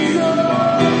He's all.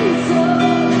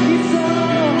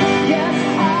 Yes,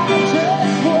 I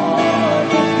just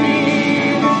want to be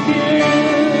with you.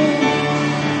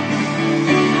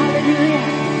 Hallelujah.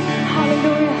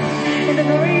 Hallelujah. In the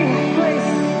very place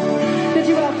that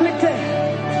you are afflicted,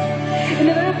 in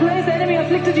the very place the enemy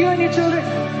afflicted you and your children,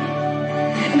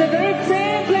 in the very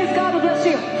same place God will bless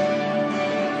you.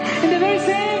 In the very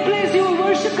same place you will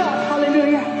worship God.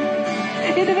 Hallelujah.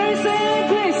 In the very same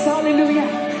place, hallelujah,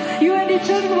 you and your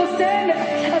children will stand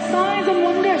as signs and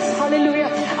wonders, hallelujah,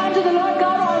 unto the Lord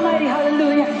God Almighty,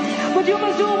 hallelujah. But you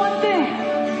must do one thing.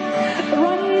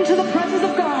 Run to the presence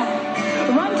of God.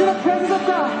 Run to the presence of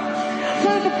God. So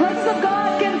that the presence of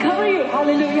God can cover you,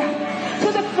 hallelujah.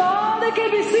 So the Father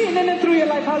can be seen in and through your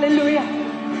life, hallelujah.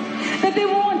 That they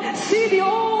won't see the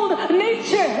old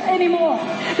nature anymore.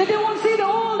 That they won't see the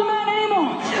old man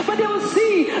anymore. But they will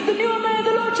see the new man,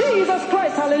 the Lord Jesus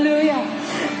Christ. Hallelujah.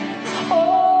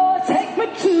 Oh, take me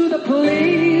to the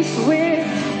place where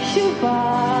you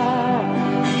are.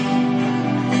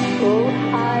 Oh,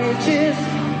 I just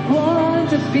want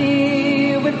to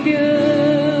be with you.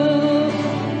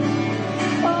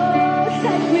 Oh,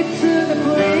 take me to the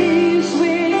place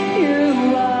where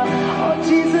you are. Oh,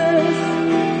 Jesus.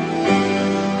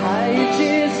 I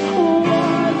just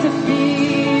want to be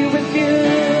with you.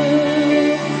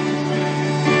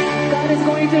 God is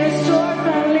going to restore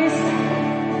families.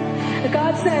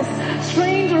 God says,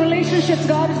 strained relationships,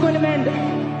 God is going to mend.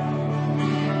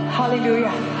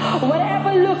 Hallelujah.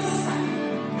 Whatever looks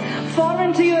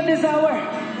foreign to you at this hour,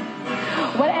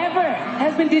 whatever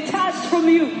has been detached from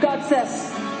you, God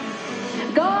says,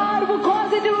 God will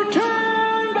cause it to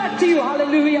return back to you.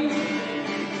 Hallelujah.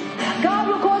 God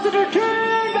will cause it to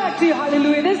return back to you.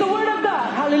 Hallelujah. There's the word of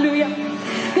God. Hallelujah.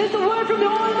 There's the word from the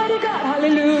Almighty God.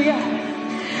 Hallelujah.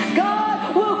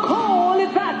 God will call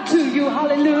it back to you.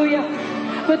 Hallelujah.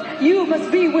 But you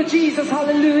must be with Jesus.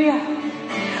 Hallelujah.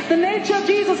 The nature of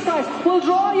Jesus Christ will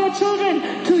draw your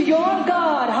children to your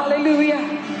God. Hallelujah.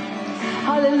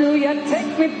 Hallelujah.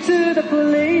 Take me to the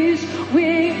place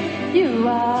where you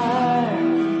are.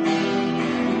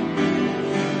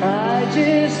 I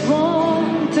just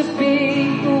want to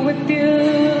be with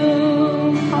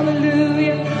you.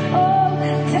 Hallelujah. Oh,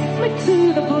 take me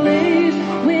to the place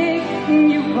where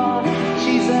you are,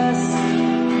 Jesus.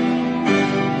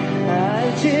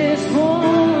 I just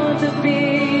want to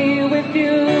be with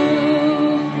you.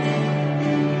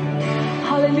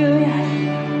 Hallelujah.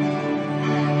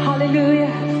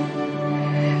 Hallelujah.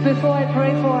 Before I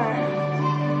pray for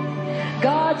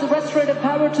God's restorative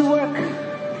power to work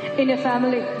in your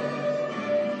family,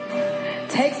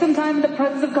 take some time in the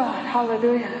presence of God.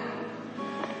 Hallelujah.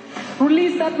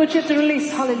 Release that which you have to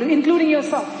release. Hallelujah. Including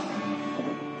yourself.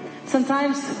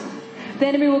 Sometimes the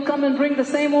enemy will come and bring the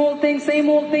same old thing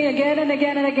again and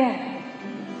again and again.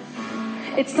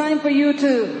 It's time for you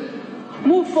to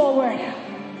move forward.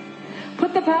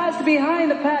 Put the past behind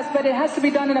the past, but it has to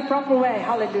be done in a proper way.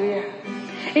 Hallelujah.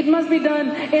 It must be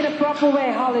done in a proper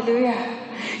way. Hallelujah.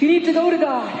 You need to go to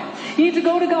God. You need to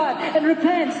go to God and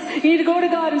repent. You need to go to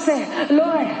God and say,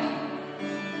 Lord,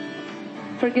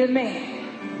 forgive me.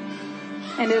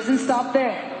 And it doesn't stop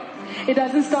there. It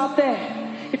doesn't stop there.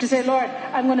 You have to say, Lord,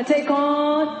 I'm going to take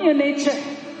on your nature.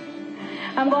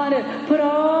 I'm going to put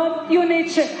on your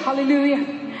nature. Hallelujah.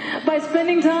 By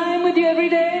spending time with you every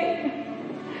day.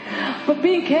 But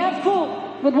being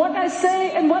careful with what I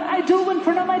say and what I do in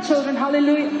front of my children.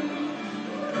 Hallelujah.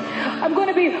 I'm going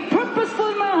to be purposeful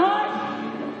in my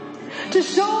heart to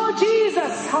show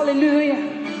Jesus. Hallelujah.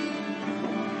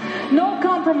 No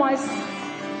compromise.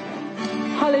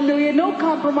 Hallelujah. No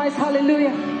compromise.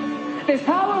 Hallelujah. There's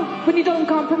power when you don't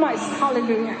compromise.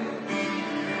 Hallelujah.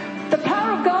 The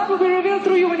power of God will be revealed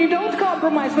through you when you don't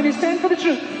compromise, when you stand for the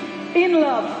truth in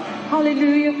love.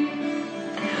 Hallelujah.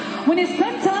 When you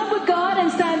spend time with God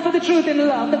and stand for the truth in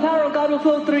love, the power of God will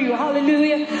flow through you.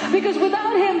 Hallelujah. Because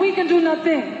without Him, we can do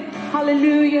nothing.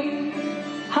 Hallelujah.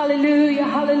 Hallelujah.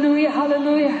 Hallelujah.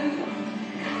 Hallelujah.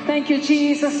 Thank you,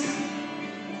 Jesus.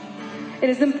 It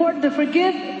is important to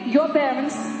forgive your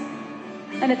parents,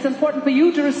 and it's important for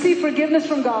you to receive forgiveness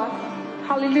from God.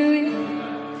 Hallelujah.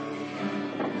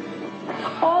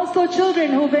 Also, children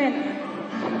who've been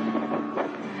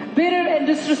bitter and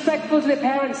disrespectful to their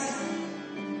parents.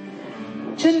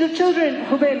 Children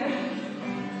who've been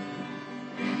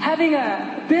having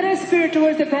a bitter spirit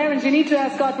towards their parents, you need to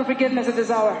ask God for forgiveness at this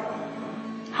hour.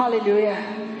 Hallelujah.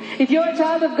 If you're a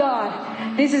child of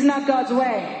God, this is not God's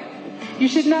way. You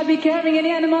should not be carrying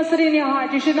any animosity in your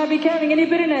heart. You should not be carrying any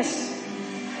bitterness.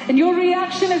 And your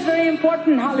reaction is very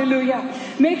important. Hallelujah.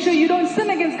 Make sure you don't sin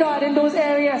against God in those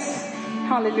areas.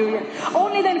 Hallelujah.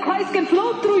 Only then Christ can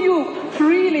flow through you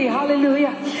freely. Hallelujah.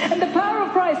 And the power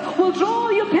of Christ will draw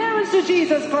your parents to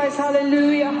Jesus Christ.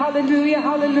 Hallelujah. Hallelujah.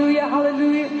 Hallelujah.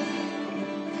 Hallelujah.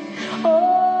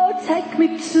 Oh, take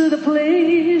me to the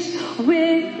place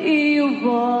where you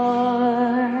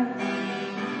are.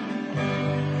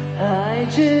 I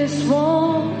just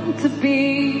want to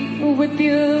be with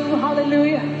you.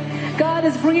 Hallelujah. God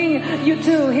is bringing you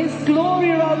to His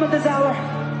glory realm at this hour.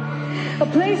 A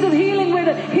place of healing where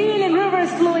the healing river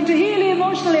is flowing to heal you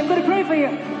emotionally. I'm going to pray for you.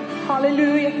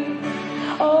 Hallelujah.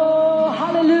 Oh,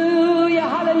 hallelujah,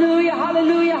 hallelujah,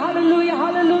 hallelujah, hallelujah,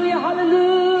 hallelujah,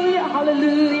 hallelujah,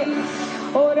 hallelujah.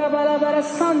 Oh,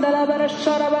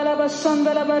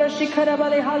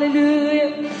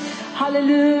 hallelujah.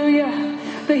 Hallelujah.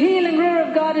 The healing river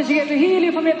of God is here to heal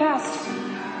you from your past,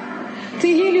 to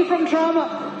heal you from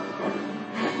trauma,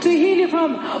 to heal you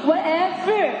from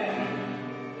whatever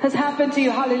has happened to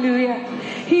you. Hallelujah.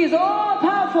 He is all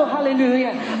powerful.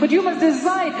 Hallelujah. But you must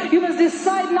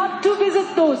decide not to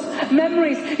visit those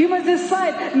memories. You must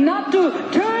decide not to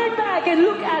turn back and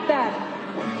look at that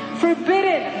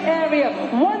forbidden area.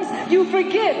 Once you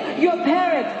forgive your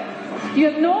parent, you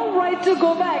have no right to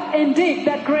go back and dig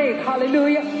that grave.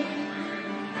 Hallelujah.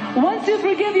 Once you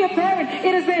forgive your parent,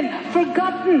 it has been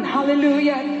forgotten.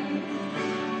 Hallelujah.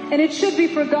 And it should be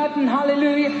forgotten.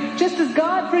 Hallelujah. Just as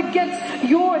God forgets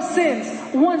your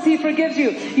sins once He forgives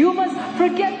you, you must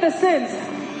forget the sins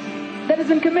that has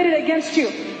been committed against you.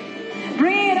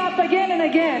 Bring it up again and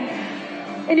again.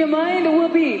 And your mind will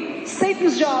be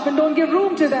Satan's job, and don't give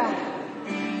room to that.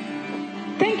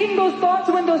 Thinking those thoughts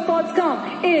when those thoughts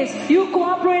come is you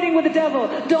cooperating with the devil.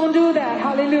 Don't do that.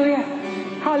 Hallelujah.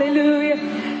 Hallelujah.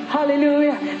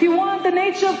 Hallelujah. If you want the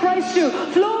nature of Christ to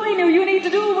flow in you, you need to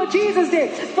do what Jesus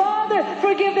did. Father,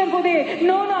 forgive them for they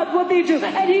know not what they do.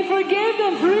 And He forgave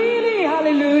them freely.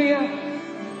 Hallelujah.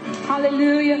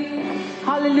 Hallelujah.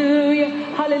 Hallelujah.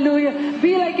 Hallelujah.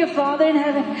 Be like your Father in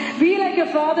heaven. Be like your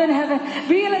Father in heaven.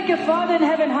 Be like your Father in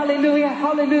heaven. Hallelujah.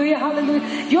 Hallelujah.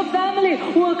 Hallelujah. Your family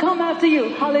will come after you.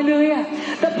 Hallelujah.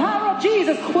 The power of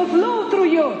Jesus will flow through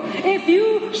you if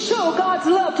you show God's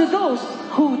love to those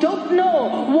who don't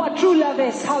know what true love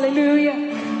is. Hallelujah.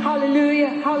 Hallelujah.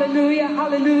 Hallelujah.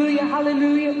 Hallelujah.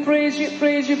 Hallelujah. Praise you.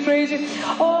 Praise you. Praise you.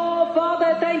 Oh,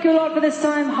 Father, thank you, Lord, for this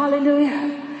time.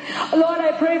 Hallelujah. Lord,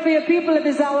 I pray for your people at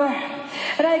this hour.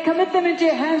 And I commit them into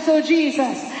your hands, oh Jesus.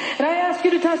 And I ask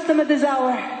you to touch them at this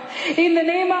hour. In the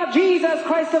name of Jesus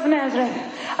Christ of Nazareth,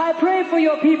 I pray for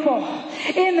your people.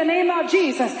 In the name of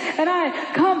Jesus. And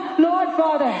I come, Lord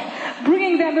Father,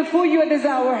 bringing them before you at this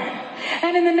hour.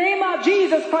 And in the name of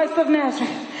Jesus Christ of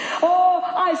Nazareth, oh,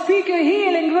 I speak your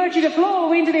healing virtue to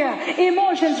flow into their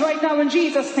emotions right now in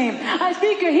Jesus' name. I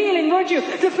speak your healing virtue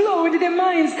to flow into their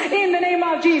minds in the name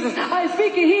of Jesus. I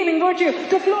speak your healing virtue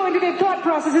to flow into their thought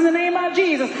process in the name of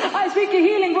Jesus. I speak your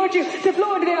healing virtue to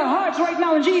flow into their hearts right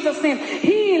now in Jesus' name.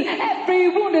 Heal every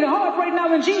wounded heart right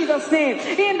now in Jesus' name.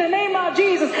 In the name of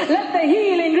Jesus, let the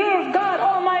healing of God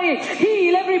Almighty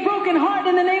heal every broken heart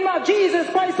in the name of Jesus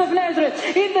Christ of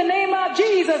Nazareth. In the name of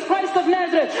Jesus Christ of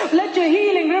Nazareth, let your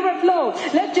healing river flow.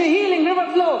 Let your healing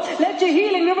river flow. Let your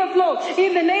healing river flow.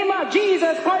 In the name of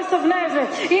Jesus Christ of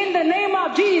Nazareth. In the name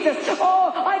of Jesus.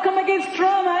 Oh, I come against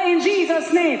trauma in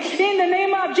Jesus' name. In the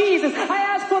name of Jesus, I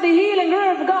ask for the healing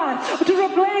river of God to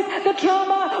replace the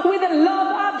trauma with the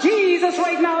love of Jesus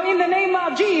right now. In the name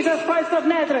of Jesus Christ of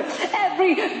Nazareth.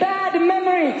 Every bad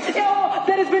memory, oh,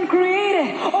 that has been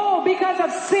created, oh, because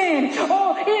of sin,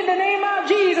 oh, in the name of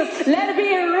Jesus, let it be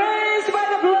erased by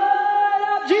the blood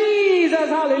of Jesus.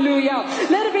 Hallelujah.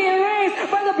 Let it be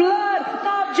erased by the blood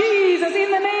of Jesus. In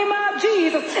the name of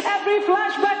Jesus, every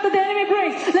flashback that the enemy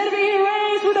brings, let it be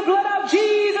erased with the blood of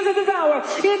Jesus at this hour.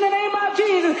 In the name of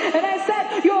Jesus. And I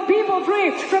set your people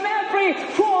free from every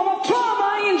form of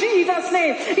trauma in Jesus'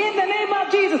 name. In the name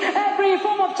of Jesus, every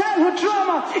form of childhood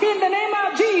trauma. In the name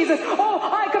of Jesus. Oh,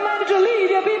 I command you to leave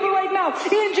your people right now.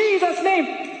 In Jesus'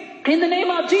 name. In the name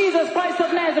of Jesus Christ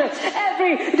of Nazareth,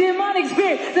 every demonic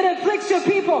spirit that afflicts your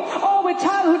people, oh, with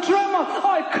childhood trauma, oh,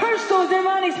 I curse those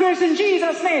demonic spirits in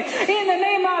Jesus' name. In the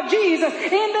name of Jesus.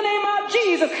 In the name of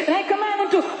Jesus. And I command them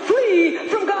to flee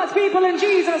from God's people in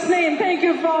Jesus' name. Thank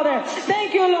you, Father.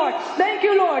 Thank you, Lord. Thank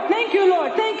you, Lord. Thank you,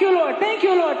 Lord. Thank you, Lord. Thank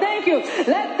you, Lord. Thank you.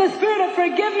 Let the spirit of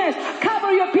forgiveness cover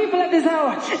your people at this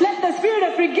hour. Let the spirit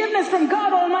of forgiveness from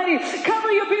God Almighty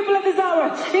cover your people at this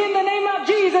hour. In the name of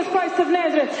Jesus. Jesus Christ of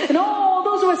Nazareth. And all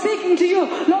those who are seeking to you,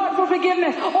 Lord, for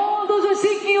forgiveness. All those who are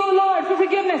seeking you, Lord, for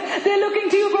forgiveness. They're looking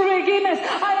to you for forgiveness.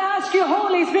 I ask you,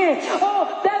 Holy Spirit,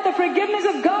 that the forgiveness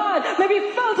of God may be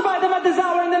felt by them at this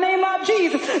hour in the name of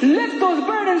Jesus. Lift those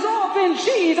burdens off in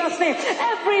Jesus' name.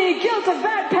 Every guilt of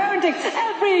bad parenting,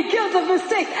 every guilt of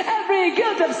mistake, every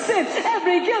guilt of sin,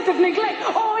 every guilt of neglect.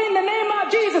 In the name of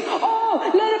Jesus.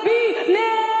 Let it be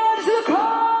nailed to the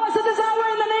cross at this hour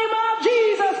in the name of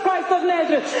Jesus Christ of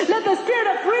Nazareth. Let the spirit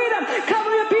of freedom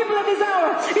cover your people at this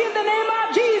hour in the name of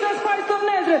Jesus Christ of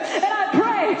Nazareth. And I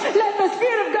pray, let the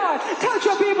Spirit of God touch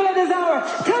your people at this hour.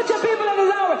 Touch your people at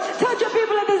this hour. Touch your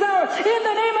people at this hour in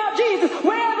the name of Jesus.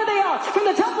 Wherever they are, from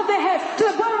the top of their heads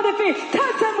to the bottom of their feet,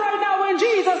 touch them right now in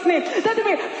Jesus' name. That they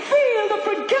may feel the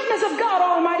forgiveness of God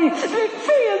Almighty. They may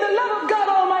feel the love of God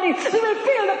Almighty. They may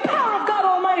feel the power of God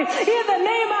Almighty in the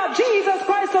name of Jesus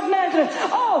Christ of Nazareth.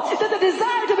 That the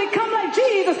desire to become like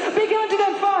Jesus be given to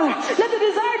them, Father. Let the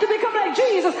desire to become like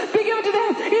Jesus be given to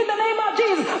them in the name of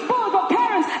Jesus, both for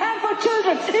parents and for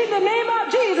children. In the name of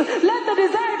Jesus, let the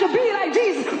desire to be like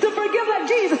Jesus, to forgive like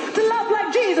Jesus, to love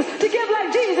like Jesus, to give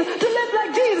like Jesus, to live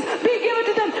like Jesus be given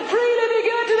to them. Freely be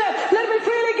given to them. Let me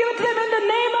freely give it to them in the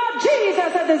name of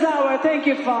Jesus at this hour. Thank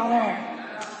you, Father.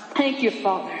 Thank you,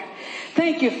 Father.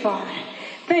 Thank you, Father.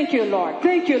 Thank you, Lord.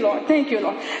 Thank you, Lord. Thank you,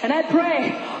 Lord. And I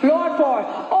pray, Lord, for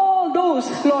all those,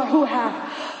 Lord, who have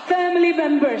family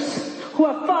members who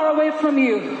are far away from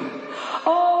you.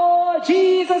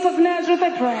 Jesus of Nazareth,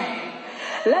 I pray.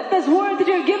 Let this word that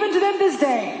you've given to them this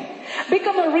day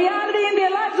become a reality in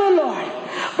their lives, oh Lord.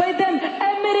 By them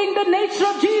admitting the nature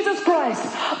of Jesus Christ,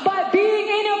 by being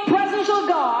in your presence, oh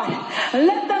God.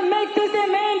 Let them make this their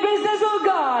main business, oh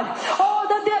God.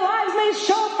 That their lives may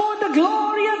show forth the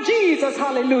glory of Jesus,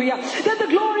 hallelujah. That the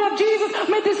glory of Jesus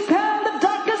may dispel the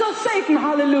darkness of Satan,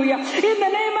 hallelujah. In the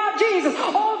name of Jesus,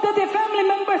 that their family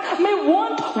members may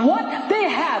want what they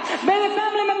have. May the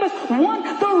family members want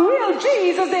the real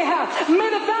Jesus they have. May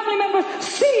the family members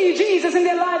see Jesus in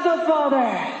their lives, oh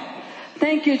Father.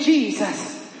 Thank you,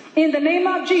 Jesus. In the name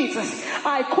of Jesus,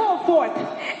 I call forth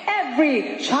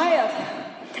every child,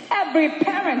 every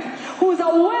parent who's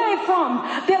away from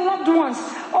their loved ones,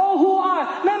 or who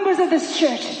are members of this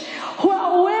church, who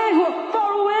are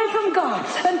far away from God,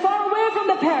 and far away from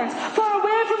the parents, far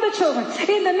away from the children.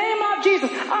 In the name of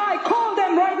Jesus, I call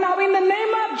them right now in the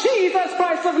name of Jesus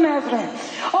Christ of Nazareth,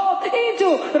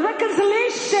 into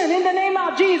reconciliation in the name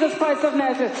of Jesus Christ of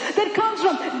Nazareth, that comes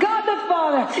from God the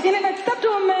Father in an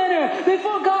acceptable manner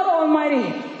before God Almighty,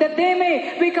 that they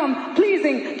may become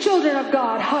pleasing children of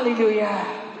God. Hallelujah.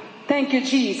 Thank you,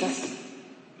 Jesus.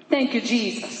 Thank you,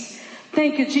 Jesus.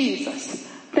 Thank you, Jesus.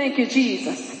 Thank you,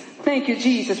 Jesus. Thank you,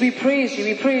 Jesus. We praise you.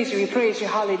 We praise you. We praise you.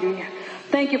 Hallelujah.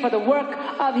 Thank you for the work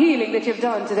of healing that you've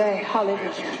done today.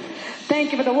 Hallelujah.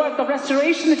 Thank you for the work of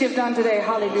restoration that you've done today.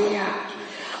 Hallelujah.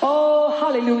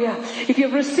 Hallelujah. If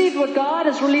you've received what God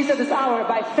has released at this hour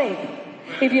by faith,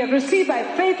 if you have received by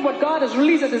faith what God has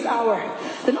released at this hour,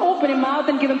 then open your mouth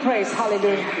and give Him praise.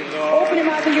 Hallelujah. Open your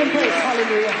mouth and give Him praise.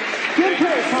 Hallelujah. Give Him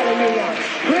praise. Hallelujah.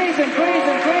 Praise Him, praise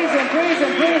Him, praise Him, praise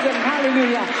Him, praise Him.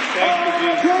 Hallelujah.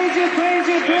 Praise you, praise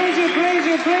you, praise you, praise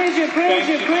you, praise you, praise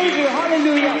you, praise you.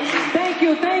 Hallelujah. Thank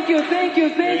you, thank you, thank you,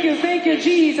 thank you, thank you,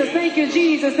 Jesus. Thank you,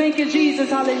 Jesus. Thank you, Jesus.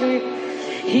 Hallelujah.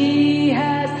 He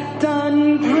has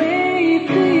done great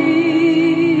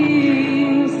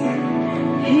things.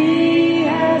 He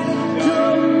has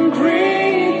done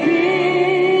great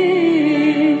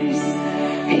things.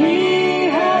 He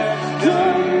has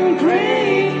done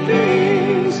great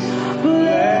things.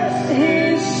 Bless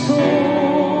His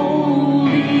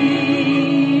holy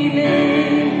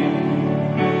name.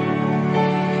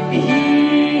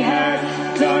 He has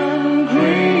done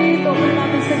great. Open your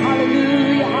mouth and sing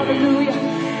hallelujah, hallelujah.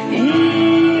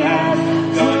 He has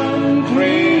done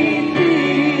great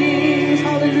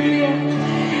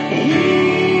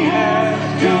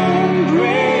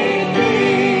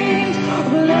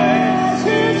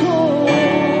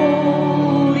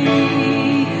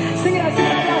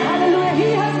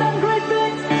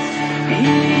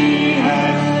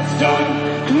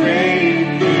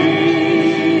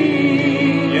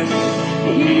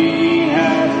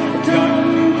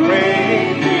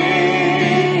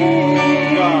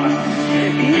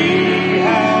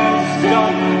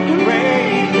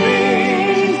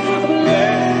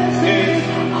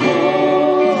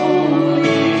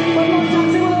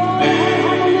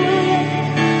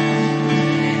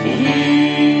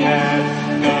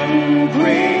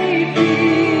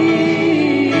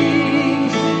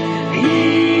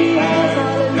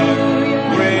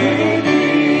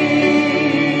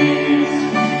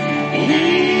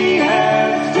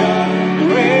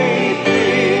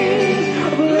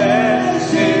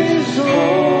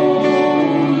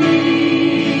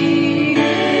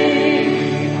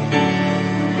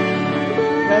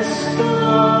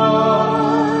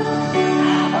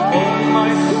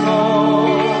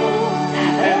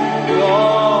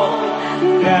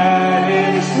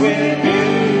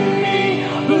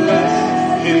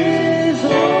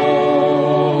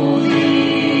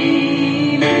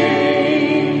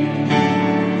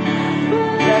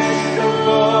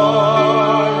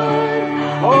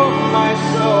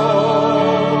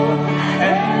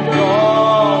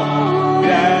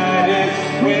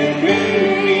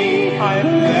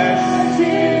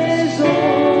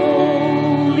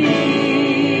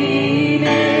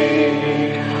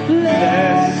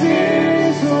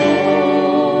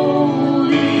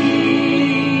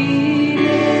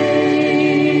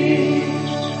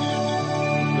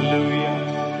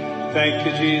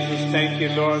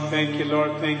Lord. Thank you,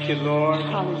 Lord. Thank you, Lord.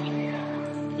 Hallelujah.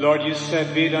 Lord, you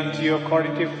said, be it unto you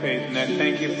according to your faith. And I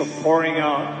thank you for pouring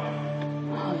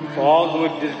out for all who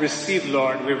would receive,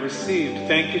 Lord. We've received.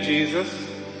 Thank you, Jesus.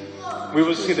 We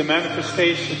will see the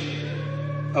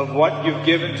manifestation of what you've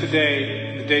given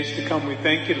today in the days to come. We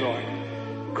thank you, Lord.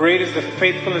 Great is the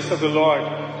faithfulness of the Lord.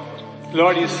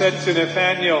 Lord, you said to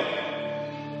Nathanael,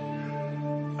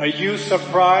 are you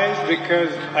surprised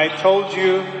because I told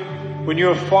you when you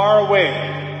were far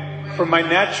away from my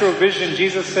natural vision?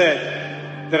 Jesus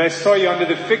said that I saw you under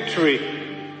the fig tree.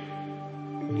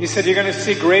 He said, you're going to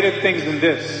see greater things than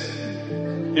this.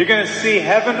 You're going to see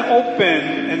heaven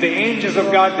open and the angels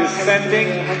of God descending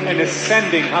and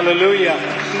ascending. Hallelujah.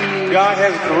 God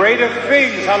has greater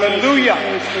things. Hallelujah.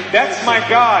 That's my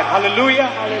God.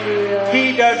 Hallelujah.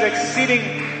 He does exceeding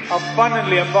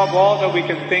abundantly above all that we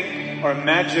can think or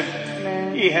imagine.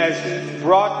 He has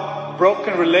brought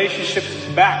broken relationships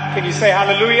back. Can you say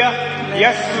hallelujah?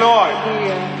 Yes, Lord.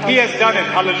 He has done it.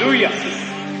 Hallelujah.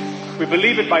 We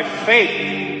believe it by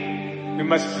faith. We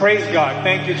must praise God.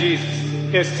 Thank you, Jesus.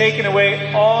 He has taken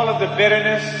away all of the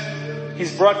bitterness.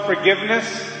 He's brought forgiveness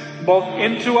both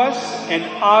into us and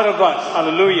out of us.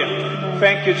 Hallelujah.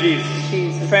 Thank you,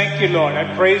 Jesus. Thank you, Lord.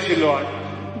 I praise you, Lord.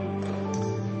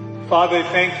 Father,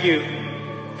 thank you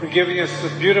for giving us a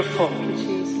beautiful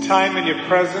time in your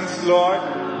presence, Lord.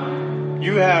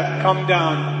 You have come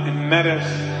down and met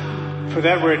us. For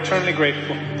that, we're eternally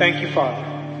grateful. Thank you, Father.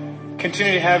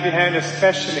 Continue to have your hand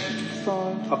especially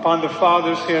upon the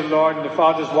fathers here, Lord, and the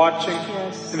fathers watching,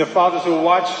 and the fathers who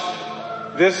watch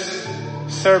this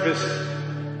service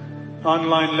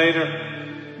online later.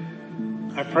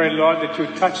 I pray, Lord, that you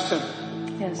touch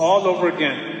them all over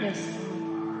again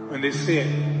when they see it.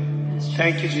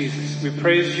 Thank you, Jesus. We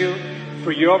praise you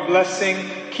for your blessing.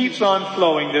 Keeps on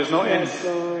flowing. There's no end.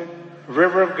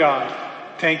 River of God.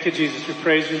 Thank you, Jesus. We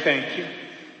praise you. Thank you.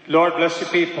 Lord, bless your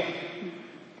people.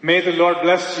 May the Lord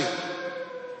bless you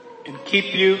and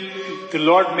keep you. The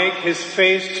Lord make his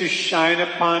face to shine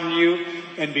upon you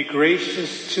and be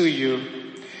gracious to you.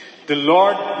 The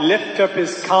Lord lift up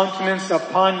his countenance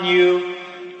upon you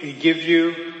and give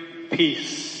you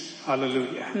peace.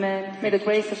 Hallelujah. Amen. May the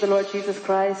grace of the Lord Jesus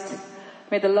Christ,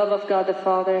 may the love of God the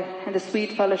Father and the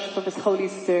sweet fellowship of his Holy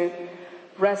Spirit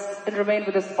rest and remain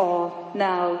with us all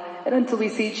now and until we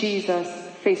see Jesus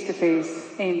face to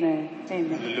face. Amen.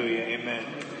 Amen. Hallelujah. Amen.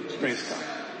 Praise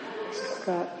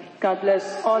God. God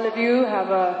bless all of you. Have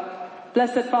a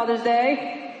blessed Father's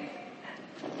Day.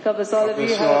 God bless all of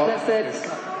you. Have a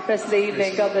blessed rest of the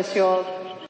evening. God bless you all.